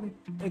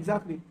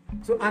 Exactly.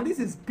 So, and this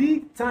is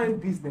big time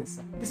business.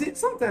 You see,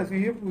 sometimes we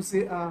hear people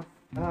say,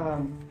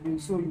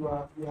 so you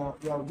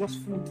are just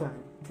full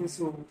time. Okay,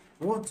 so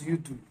what do you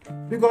do?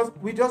 Because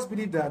we just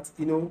believe that,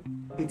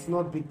 it's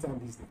not big time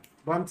business.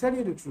 But I'm telling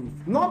you the truth.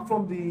 Not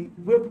from the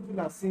way people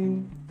are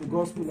seeing the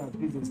gospel as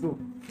business. No.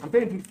 I'm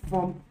telling you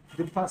from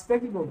the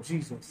perspective of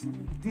Jesus.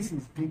 This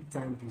is big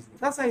time business.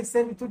 That's why he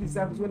said it to the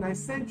disciples, when I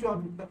sent you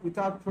out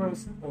without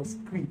purse or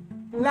scrip,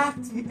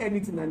 lacked ye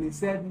anything? And he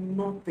said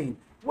nothing.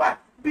 Why?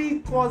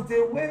 Because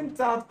they went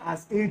out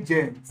as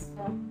agents.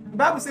 The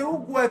Bible says,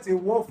 who goeth a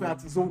warfare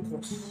at his own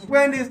cost?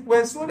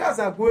 When soldiers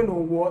are going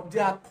on war,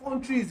 their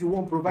country is the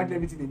one providing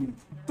everything they need.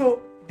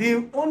 So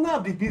the owner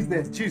of the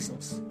business,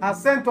 Jesus,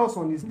 has sent us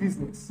on his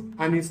business,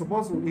 and he's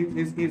supposed to,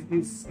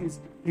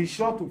 he's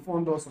sure to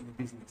fund us on the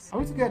business. Are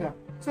we together?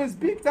 So it's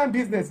big time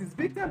business. It's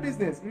big time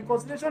business.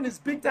 Reconciliation is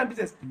big time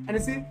business. And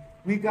you see,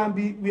 we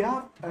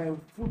have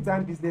full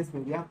time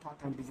businessmen, we have part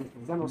time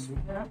businessmen. Is that not so?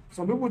 Yeah.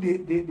 Some people they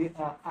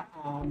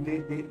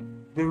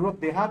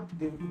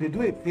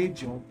do a paid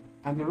job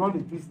and they run a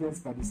business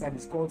by the side.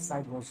 It's called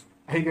side hustle.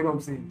 You get what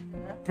I'm saying?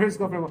 Yeah. Praise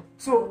God very much.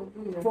 So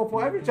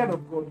for every child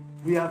of God,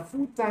 we are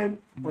full time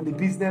on the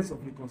business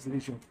of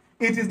reconciliation.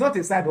 It is not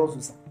a side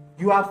hustle, sir.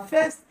 You are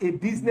first a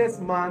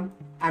businessman,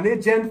 an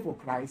agent for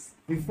Christ,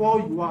 before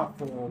you are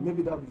for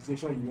maybe that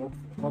organization you work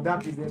for, or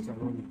that business you're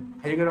running.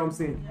 You get what I'm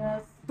saying?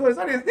 Yes. So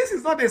this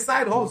is not a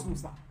side hustle,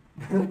 sir.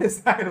 A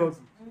side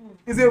hustle.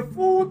 It's a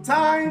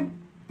full-time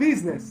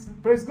business.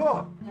 Praise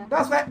God. Yeah.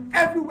 That's why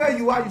everywhere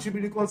you are, you should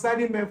be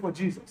reconciling men for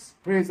Jesus.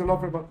 Praise the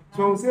Lord.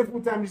 So when we say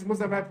full-time,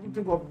 most of the people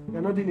think of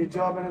you're not doing a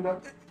job and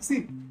that.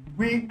 See,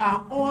 we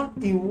are all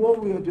in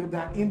one way or the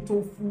other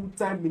into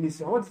full-time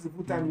ministry. What is the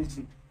full-time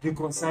ministry?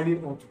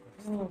 Reconciling all to Christ.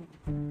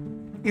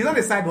 It's not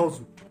a side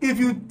hustle. If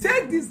you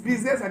take this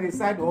business as a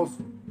side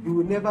hustle, you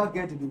will never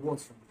get the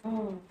rewards from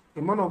it.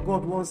 A man of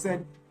God once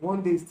said,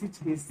 one day his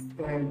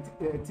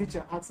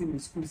teacher asked him in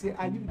school, say,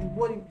 are you the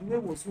way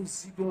was so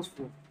serious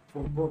for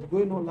God,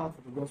 going all out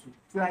for the gospel?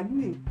 So are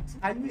you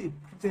a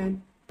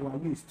Christian or are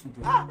you a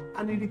student?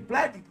 And he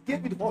replied, he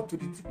gave it all to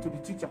the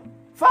teacher.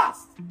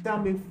 First,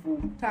 I'm a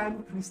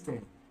full-time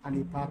Christian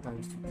and a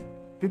part-time student.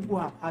 People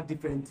have had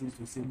different things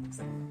to say.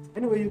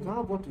 Anyway, you can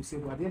have what to say,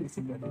 but at the end, it's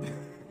still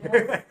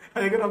yes.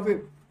 You get what I'm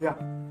saying? Yeah.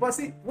 But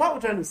see, what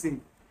we're trying to say,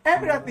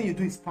 everything you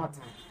do is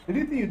part-time. The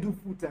only thing you do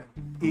full-time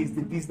is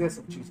the business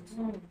of Jesus.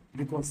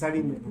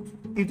 Reconciling men.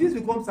 If this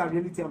becomes a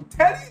reality, I'm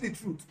telling you the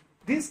truth,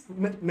 this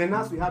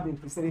menace we have in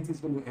Christianity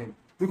is going to end.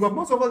 Because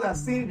most of us are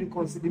seeing the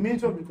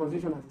ministry of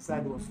reconciliation as a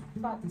side also.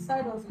 But the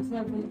side also is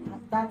not even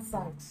at that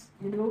side,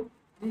 you know.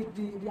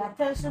 The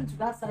attention to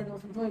that side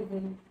also is not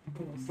even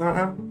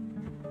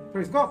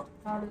Praise God.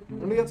 Hallelujah.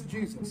 Hallelujah to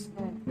Jesus.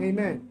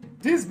 Amen.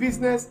 This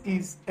business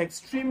is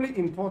extremely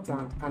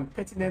important and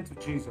pertinent to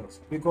Jesus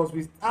because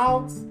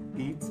without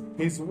it,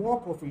 his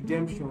work of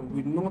redemption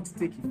will not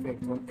take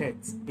effect on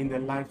earth in the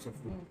lives of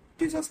men.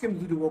 Jesus came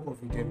to do the work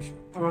of redemption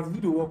and to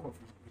do the work of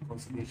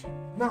reconciliation.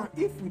 Now,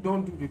 if we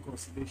don't do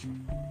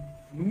reconciliation,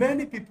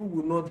 many people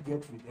will not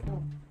get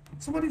redemption.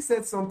 Somebody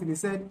said something, he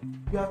said,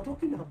 we are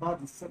talking about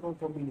the second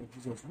coming of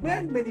Jesus.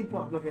 When many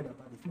people have not heard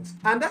about the first.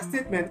 And that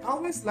statement, I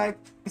always like,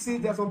 you see,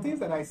 there are some things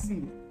that I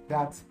see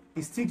that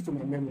it sticks to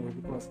my memory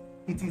because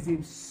it is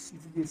a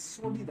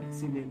solid and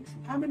salient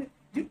truth. How many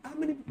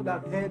people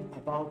have heard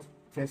about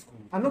first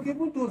coming? And look,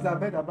 even those that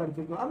have heard about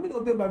the first coming, how many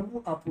of them have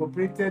people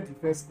appropriated the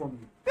first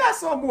coming? There are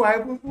some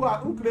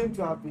who claim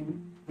to have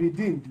been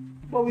redeemed.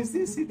 But we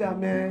still see that,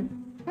 man,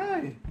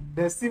 hey,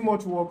 there's still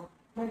much work.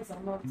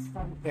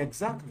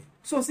 Exactly.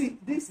 So see,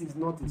 this is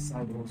not a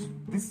side hustle.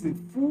 This is a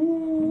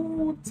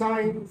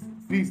full-time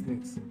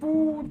business.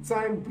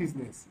 Full-time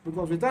business.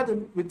 Because without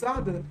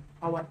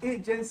our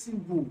agency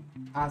role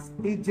as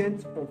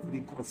agents of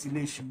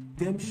reconciliation,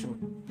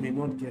 redemption may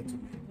not get to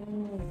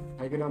men.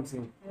 I get what I'm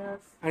saying? Yes.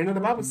 And you know the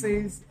Bible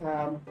says,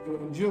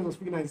 when Jesus was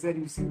speaking, and he said,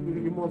 you see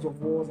rumors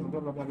of wars and blah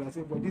blah blah. I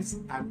said, but these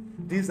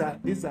are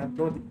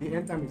not the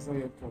end time is not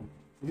yet come.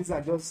 So these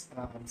are just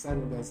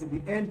signs of that. I said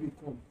the end will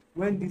come.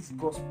 When this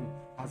gospel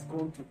has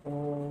gone to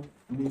all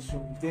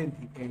nations, then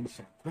the end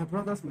shall. My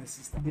brothers, my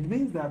sisters, it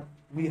means that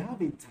we have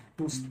a time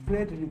to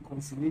spread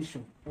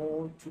reconciliation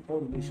to all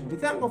the nations. We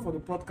thank God for the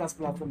podcast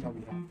platform that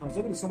we have. I was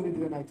talking to somebody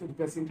today and I told the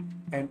person,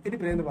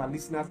 80% of our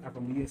listeners are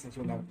from the US, and she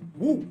was like,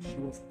 whoa, she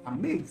was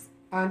amazed.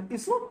 And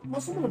it's so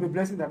much of a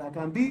blessing that I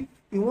can be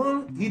in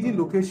one hidden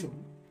location.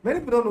 Many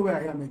people don't know where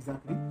I am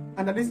exactly,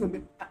 and at least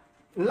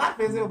large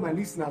percent of my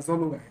listeners don't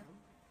know where I am.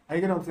 I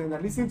get what I'm saying? I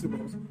listen to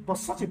them. But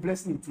such a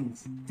blessing it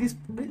is. This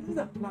is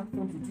a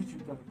platform to teach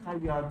you to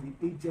carry out the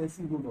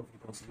agency role of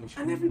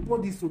reconciliation. And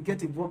everybody is to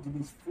get involved in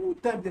this full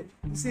time.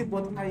 You say,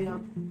 but I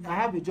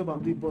have a job I'm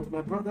doing, but my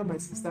brother, my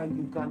sister,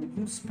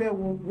 you spare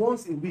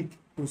once a week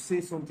to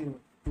say something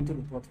into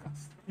the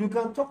podcast. You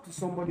can talk to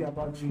somebody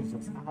about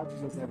Jesus and how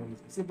Jesus ever is.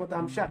 Say, but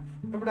I'm shy.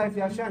 Remember that if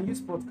you are shy, use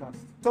podcast.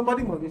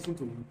 Somebody must listen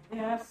to you.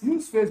 Yes.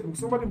 Use Facebook.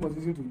 Somebody must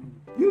listen to you.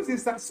 Use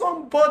Instagram.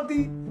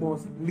 Somebody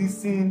must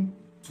listen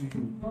to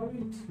you.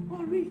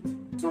 Or read.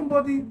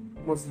 Somebody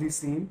must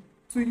listen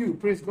to you.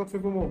 Praise God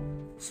forevermore.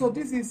 So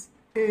this is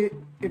a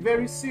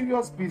very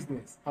serious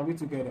business. Are we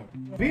together?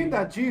 Being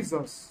that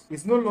Jesus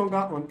is no longer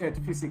on earth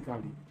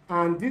physically,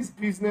 and this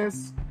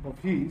business of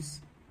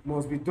his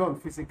must be done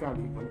physically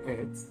on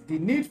earth, the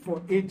need for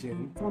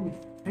agents,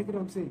 take what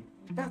I'm saying.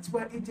 That's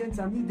why agents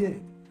are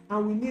needed.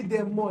 And we need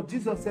them more.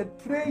 Jesus said,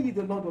 pray ye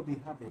the Lord of the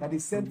harvest, that he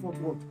sent forth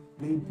what?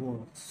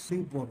 Laborers.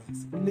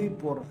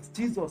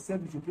 Jesus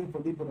said we should pray for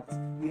laborers.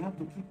 We have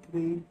to keep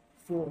praying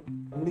for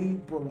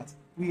laborers.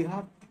 We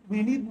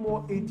need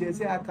more agents.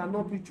 Say, I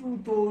cannot preach. Who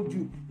told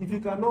you? If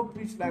you cannot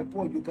preach like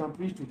Paul, you can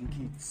preach to the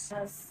kids.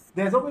 Yes.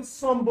 There's always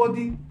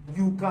somebody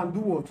you can do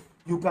what?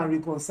 You can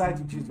reconcile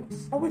to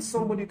Jesus. Always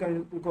somebody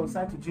can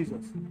reconcile to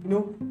Jesus. You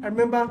know, I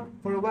remember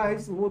for a while I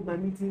used to hold my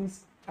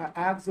meetings. I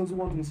asked those who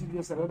want to receive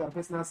Jesus as a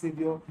personal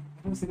savior. I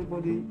don't see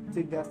anybody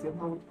take that step.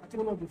 And I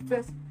think one of the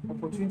first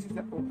opportunities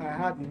that I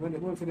had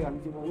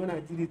when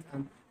I did it,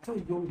 and I told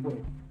a young boy,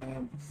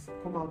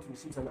 come out to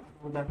receive Jesus.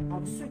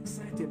 I'm so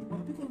excited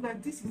because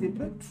like this is a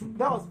breakthrough.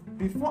 That was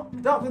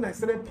when I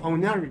started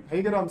pioneering.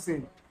 You get what I'm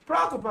saying?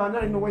 Prior to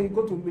pioneering, when you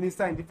go to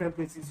minister in different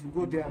places, you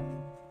go there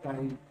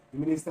and the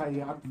minister,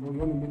 you ask for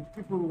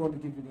people who want to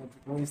give you that.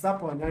 When you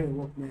start pioneering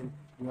work, man,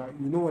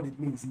 you know what it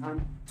means.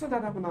 And so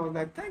that happened. I was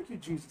like, thank you,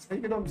 Jesus. You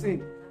know what I'm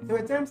saying? There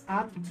were times I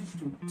had to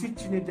teach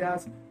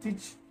teenagers,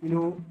 teach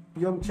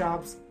young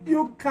chaps.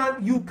 You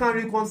can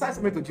reconcile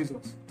somebody to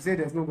Jesus. Say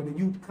there's nobody.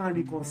 You can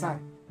reconcile.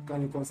 You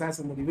can reconcile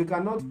somebody. You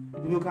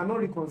cannot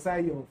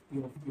reconcile your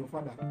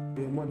father,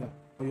 your mother,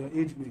 or your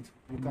age mate.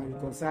 You can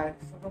reconcile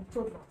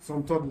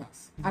some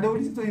toddlers. And they will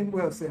listen to him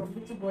well, sir.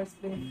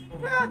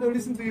 Yeah, they will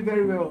listen to you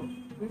very well.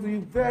 They will do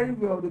you very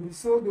well.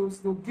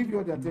 They'll give you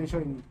all the attention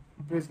you need.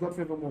 Praise God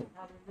forevermore.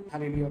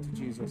 Hallelujah to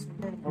Jesus.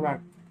 All right.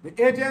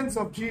 The agents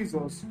of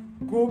Jesus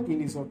go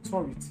in his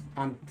authority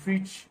and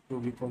preach to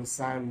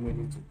reconcile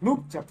many to.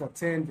 Luke chapter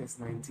 10, verse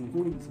 19.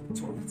 Go in his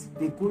authority.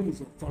 They go in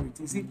his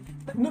authority. You see,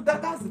 no,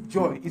 that's the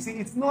joy. You see,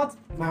 it's not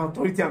my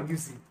authority I'm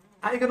using.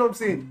 You get what I'm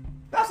saying?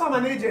 That's why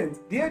I'm an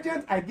agent. The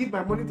agent, I give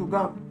my money to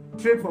go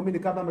and trade for me in the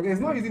capital market. He's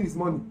not using his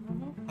money.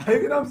 You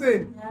get what I'm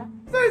saying? Yeah.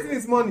 He's not using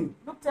his money.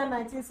 Luke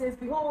 10:19 says,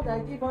 Behold, I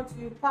give unto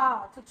you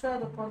power to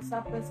tread upon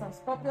serpents and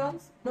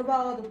scorpions, over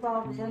all the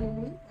power of the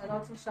enemy, and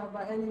nothing shall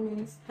by any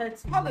means hurt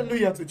you.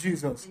 Hallelujah to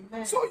Jesus.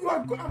 Amen. So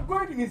I'm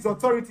going in his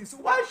authority. So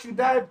why should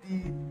I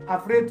be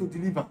afraid to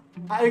deliver?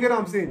 You get what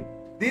I'm saying?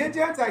 The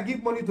agent I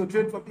give money to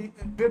trade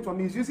for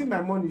me is using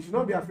my money. He should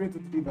not be afraid to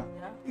deliver.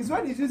 Yeah. It's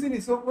when he's using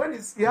his own,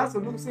 he has to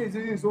look, say he's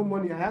using his own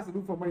money, I has to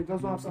look for money, he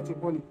doesn't have such a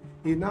money.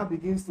 He now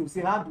begins to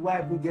say, how do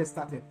I even get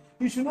started?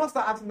 You should not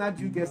start asking how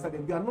do you get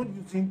started. You are not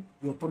using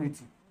the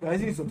authority. You are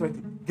using his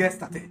authority. Get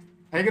started.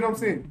 You get what I'm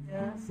saying?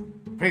 Yes.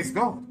 Praise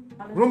God.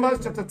 Hallelujah. Romans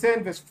chapter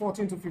 10, verse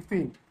 14 to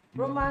 15.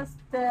 Romans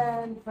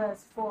 10,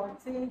 verse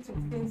 14 to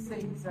 15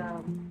 says,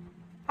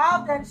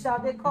 How then shall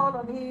they call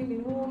on him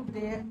in whom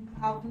they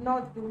have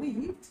not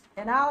believed?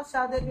 And how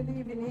shall they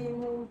believe in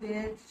him whom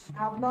they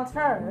have not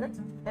heard?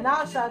 And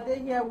how shall they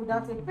hear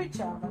without a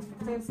preacher? Verse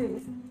 15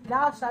 says, And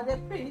how shall they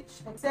preach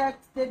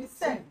except they be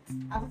sent?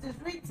 As it is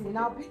written,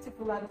 How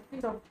beautiful are the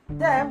feet of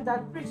them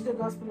that preach the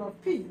gospel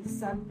of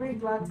peace and bring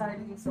glad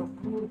tidings of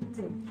good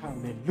things.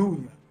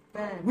 Hallelujah.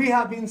 Amen. We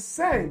have been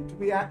sent,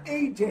 we are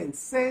agents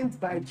sent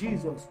by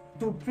Jesus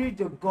to preach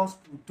the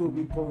gospel to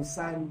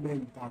reconcile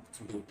men back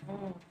to him.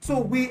 So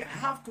we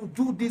have to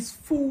do this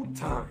full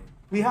time.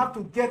 We have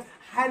to get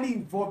highly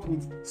involved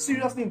with,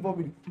 seriously involved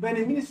with. We're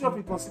in a ministry of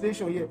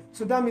reconciliation here.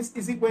 So that means,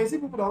 when you see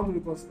people that want to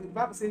reconcile, the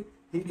Bible says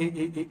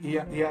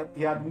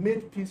he had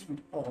made peace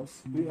with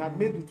us. We had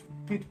made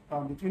peace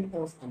between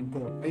us and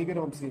God. You get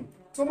what I'm saying?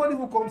 Somebody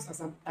who comes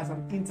as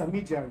an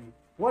intermediary,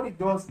 what it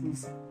does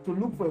is to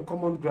look for a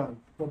common ground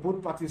for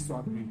both parties to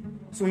agree.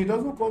 So he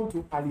doesn't come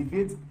to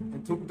alleviate,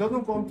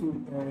 doesn't come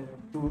to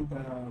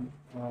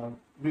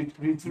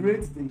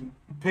reiterate the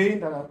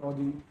pain or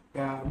the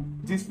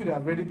dispute that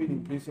has already been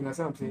in place. You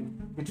understand what I'm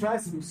saying? He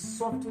tries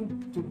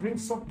to bring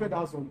soft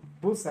pedals on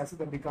both sides so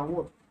that they can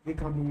work. They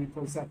can be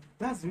reconciled.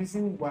 That's the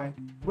reason why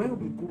when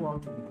we go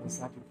out to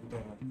reconcile people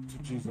to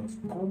Jesus,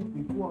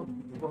 we go out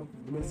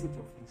with the message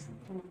of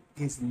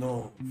his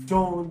love.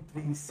 John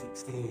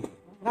 3:16.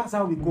 That's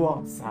how we go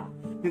out, sir.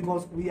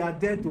 Because we are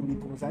there to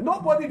reconcile.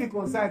 Nobody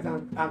reconciles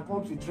and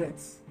comes with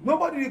threats.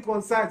 Nobody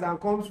reconciles and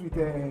comes with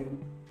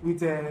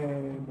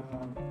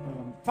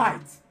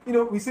fight. You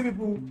know, we see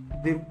people,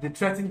 they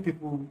threaten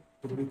people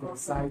to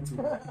reconcile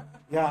to.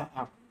 Yeah,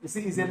 you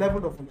see, it's a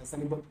level of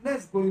understanding. But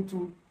let's go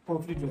into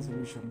conflict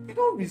resolution. You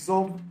don't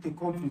resolve a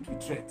conflict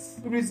with threats.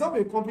 You resolve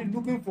a conflict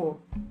looking for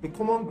a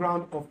common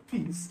ground of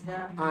peace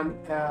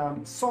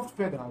and soft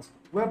pedals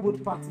where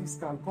both parties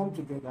can come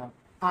together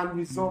and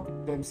resolve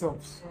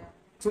themselves.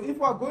 So if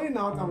we are going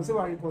out and we say we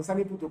are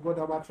reconciling people to God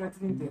and we are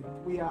threatening them,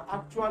 we are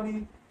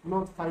actually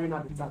not carrying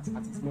out the task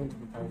as it's meant to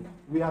be carried out.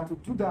 We are to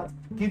do that,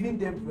 giving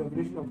them the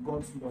revelation of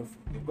God's love,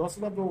 the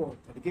gospel of the world,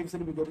 that He gave us to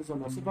be God's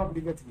son, super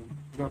believeth in Him,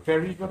 the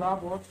very good our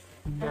word,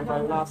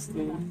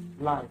 everlasting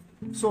life.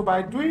 So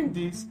by doing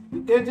this,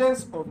 the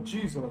agents of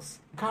Jesus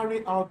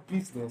carry out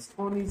business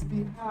on His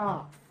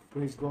behalf.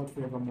 Praise God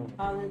forevermore.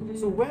 Hallelujah.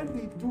 So when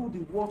we do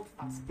the work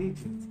as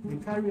agents, we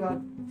carry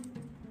out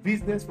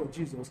business for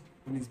Jesus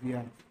on His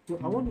behalf. So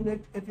I want to let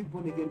every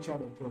born again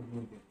child of God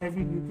know that.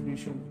 Every new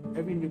creation,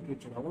 every new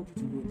creature, I want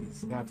you to know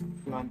this, that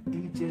you are an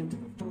agent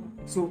of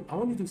God. So I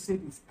want you to say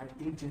this, an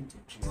agent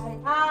of Jesus.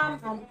 I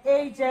am an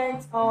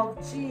agent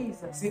of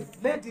Jesus. See,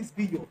 let this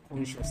be your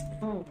consciousness.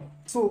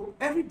 So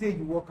every day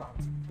you walk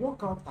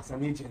out as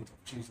an agent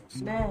of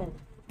Jesus. Amen.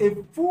 A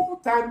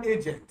full-time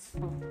agent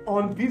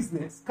on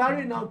business,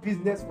 carrying out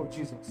business for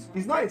Jesus.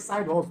 It's not a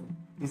side hustle.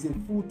 It's a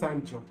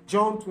full-time job.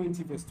 John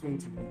 20, verse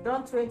 20.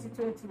 John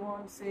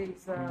 20:21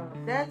 says,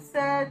 Then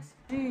said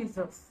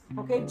Jesus.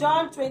 Okay,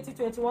 John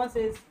 20:21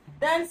 says,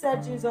 Then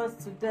said Jesus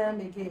to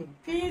them again,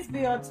 Peace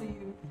be unto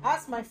you,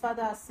 as my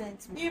Father has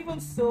sent me. Even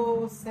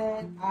so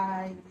send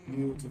I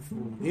you.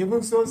 Beautiful.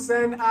 Even so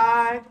send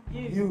I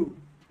you.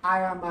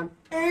 I am an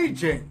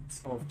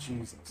agent of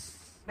Jesus,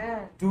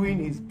 Man, doing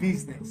His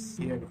business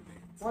here on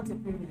earth. what a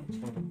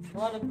privilege.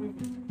 What a privilege.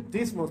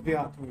 This must be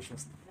our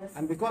consciousness. Yes.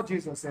 And because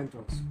Jesus sent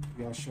us,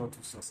 we are sure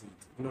to succeed.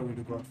 Glory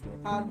to God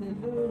for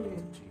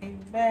Hallelujah.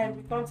 Amen.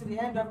 We come to the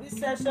end of this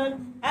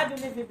session. I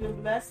believe you've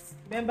been blessed.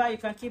 Remember, you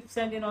can keep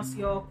sending us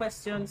your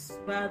questions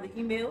via the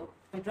email.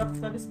 We drop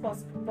it on this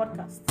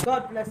podcast.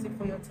 God bless you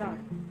for your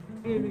time.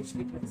 Be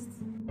richly blessed.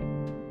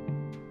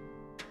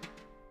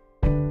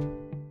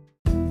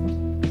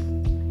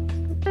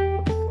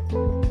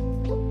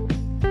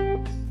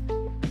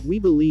 We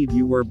believe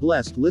you were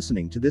blessed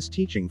listening to this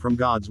teaching from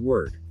God's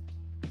Word.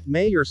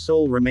 May your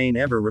soul remain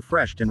ever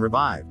refreshed and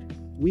revived.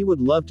 We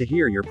would love to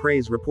hear your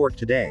praise report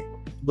today.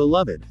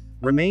 Beloved,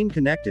 remain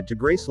connected to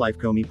Grace Life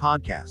Comey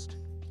Podcast.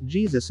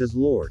 Jesus is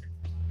Lord.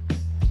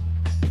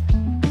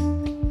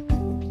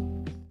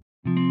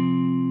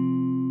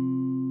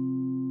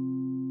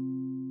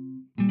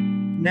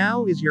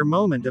 Now is your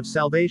moment of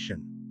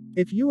salvation.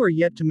 If you are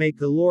yet to make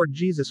the Lord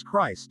Jesus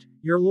Christ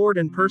your Lord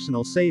and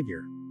personal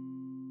Savior,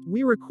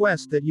 we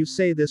request that you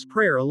say this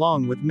prayer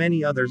along with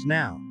many others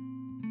now.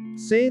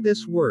 Say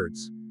these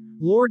words: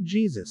 Lord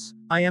Jesus,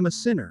 I am a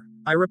sinner.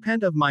 I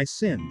repent of my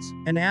sins,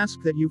 and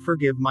ask that you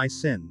forgive my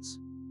sins.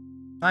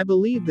 I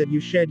believe that you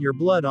shed your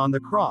blood on the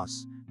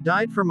cross,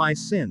 died for my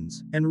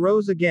sins, and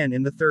rose again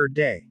in the third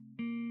day.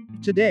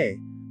 Today,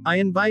 I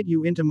invite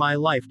you into my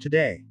life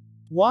today.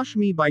 Wash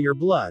me by your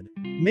blood,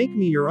 make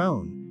me your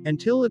own,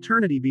 until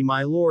eternity be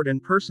my Lord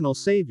and personal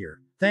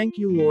Savior. Thank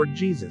you, Lord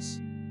Jesus.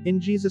 In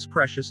Jesus'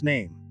 precious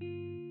name.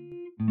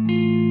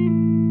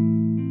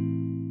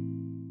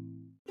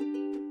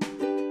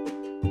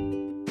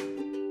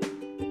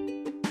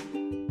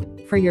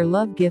 For your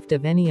love gift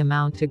of any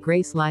amount to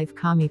Grace Life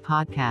Kami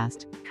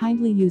Podcast,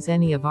 kindly use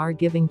any of our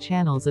giving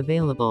channels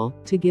available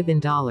to give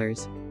in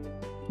dollars.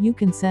 You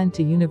can send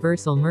to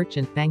Universal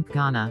Merchant Bank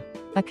Ghana.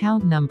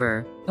 Account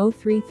number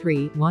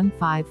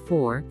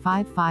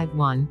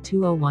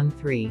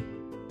 033-154-551-2013.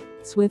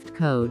 Swift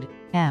code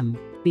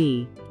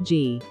MBGHGHAC.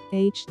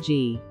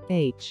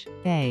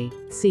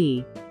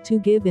 To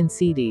give in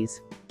cedis.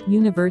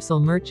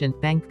 Universal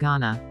Merchant Bank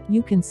Ghana.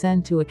 You can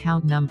send to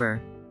account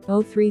number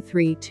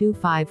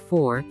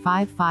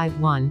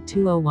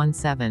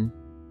 033-254-551-2017.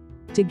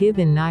 To give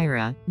in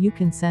Naira, you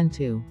can send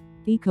to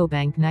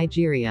Ecobank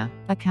Nigeria.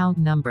 Account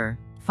number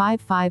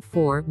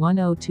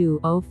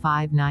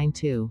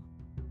 554-102-0592.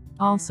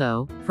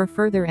 Also, for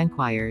further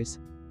enquiries,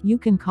 you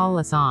can call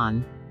us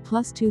on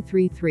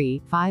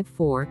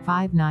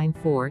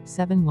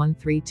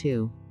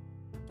 +233-54-594-7132.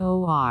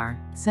 Or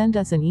send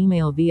us an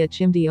email via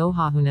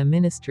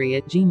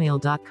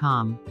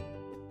chimdiohahunaministry@gmail.com.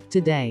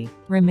 Today,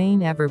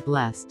 remain ever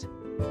blessed.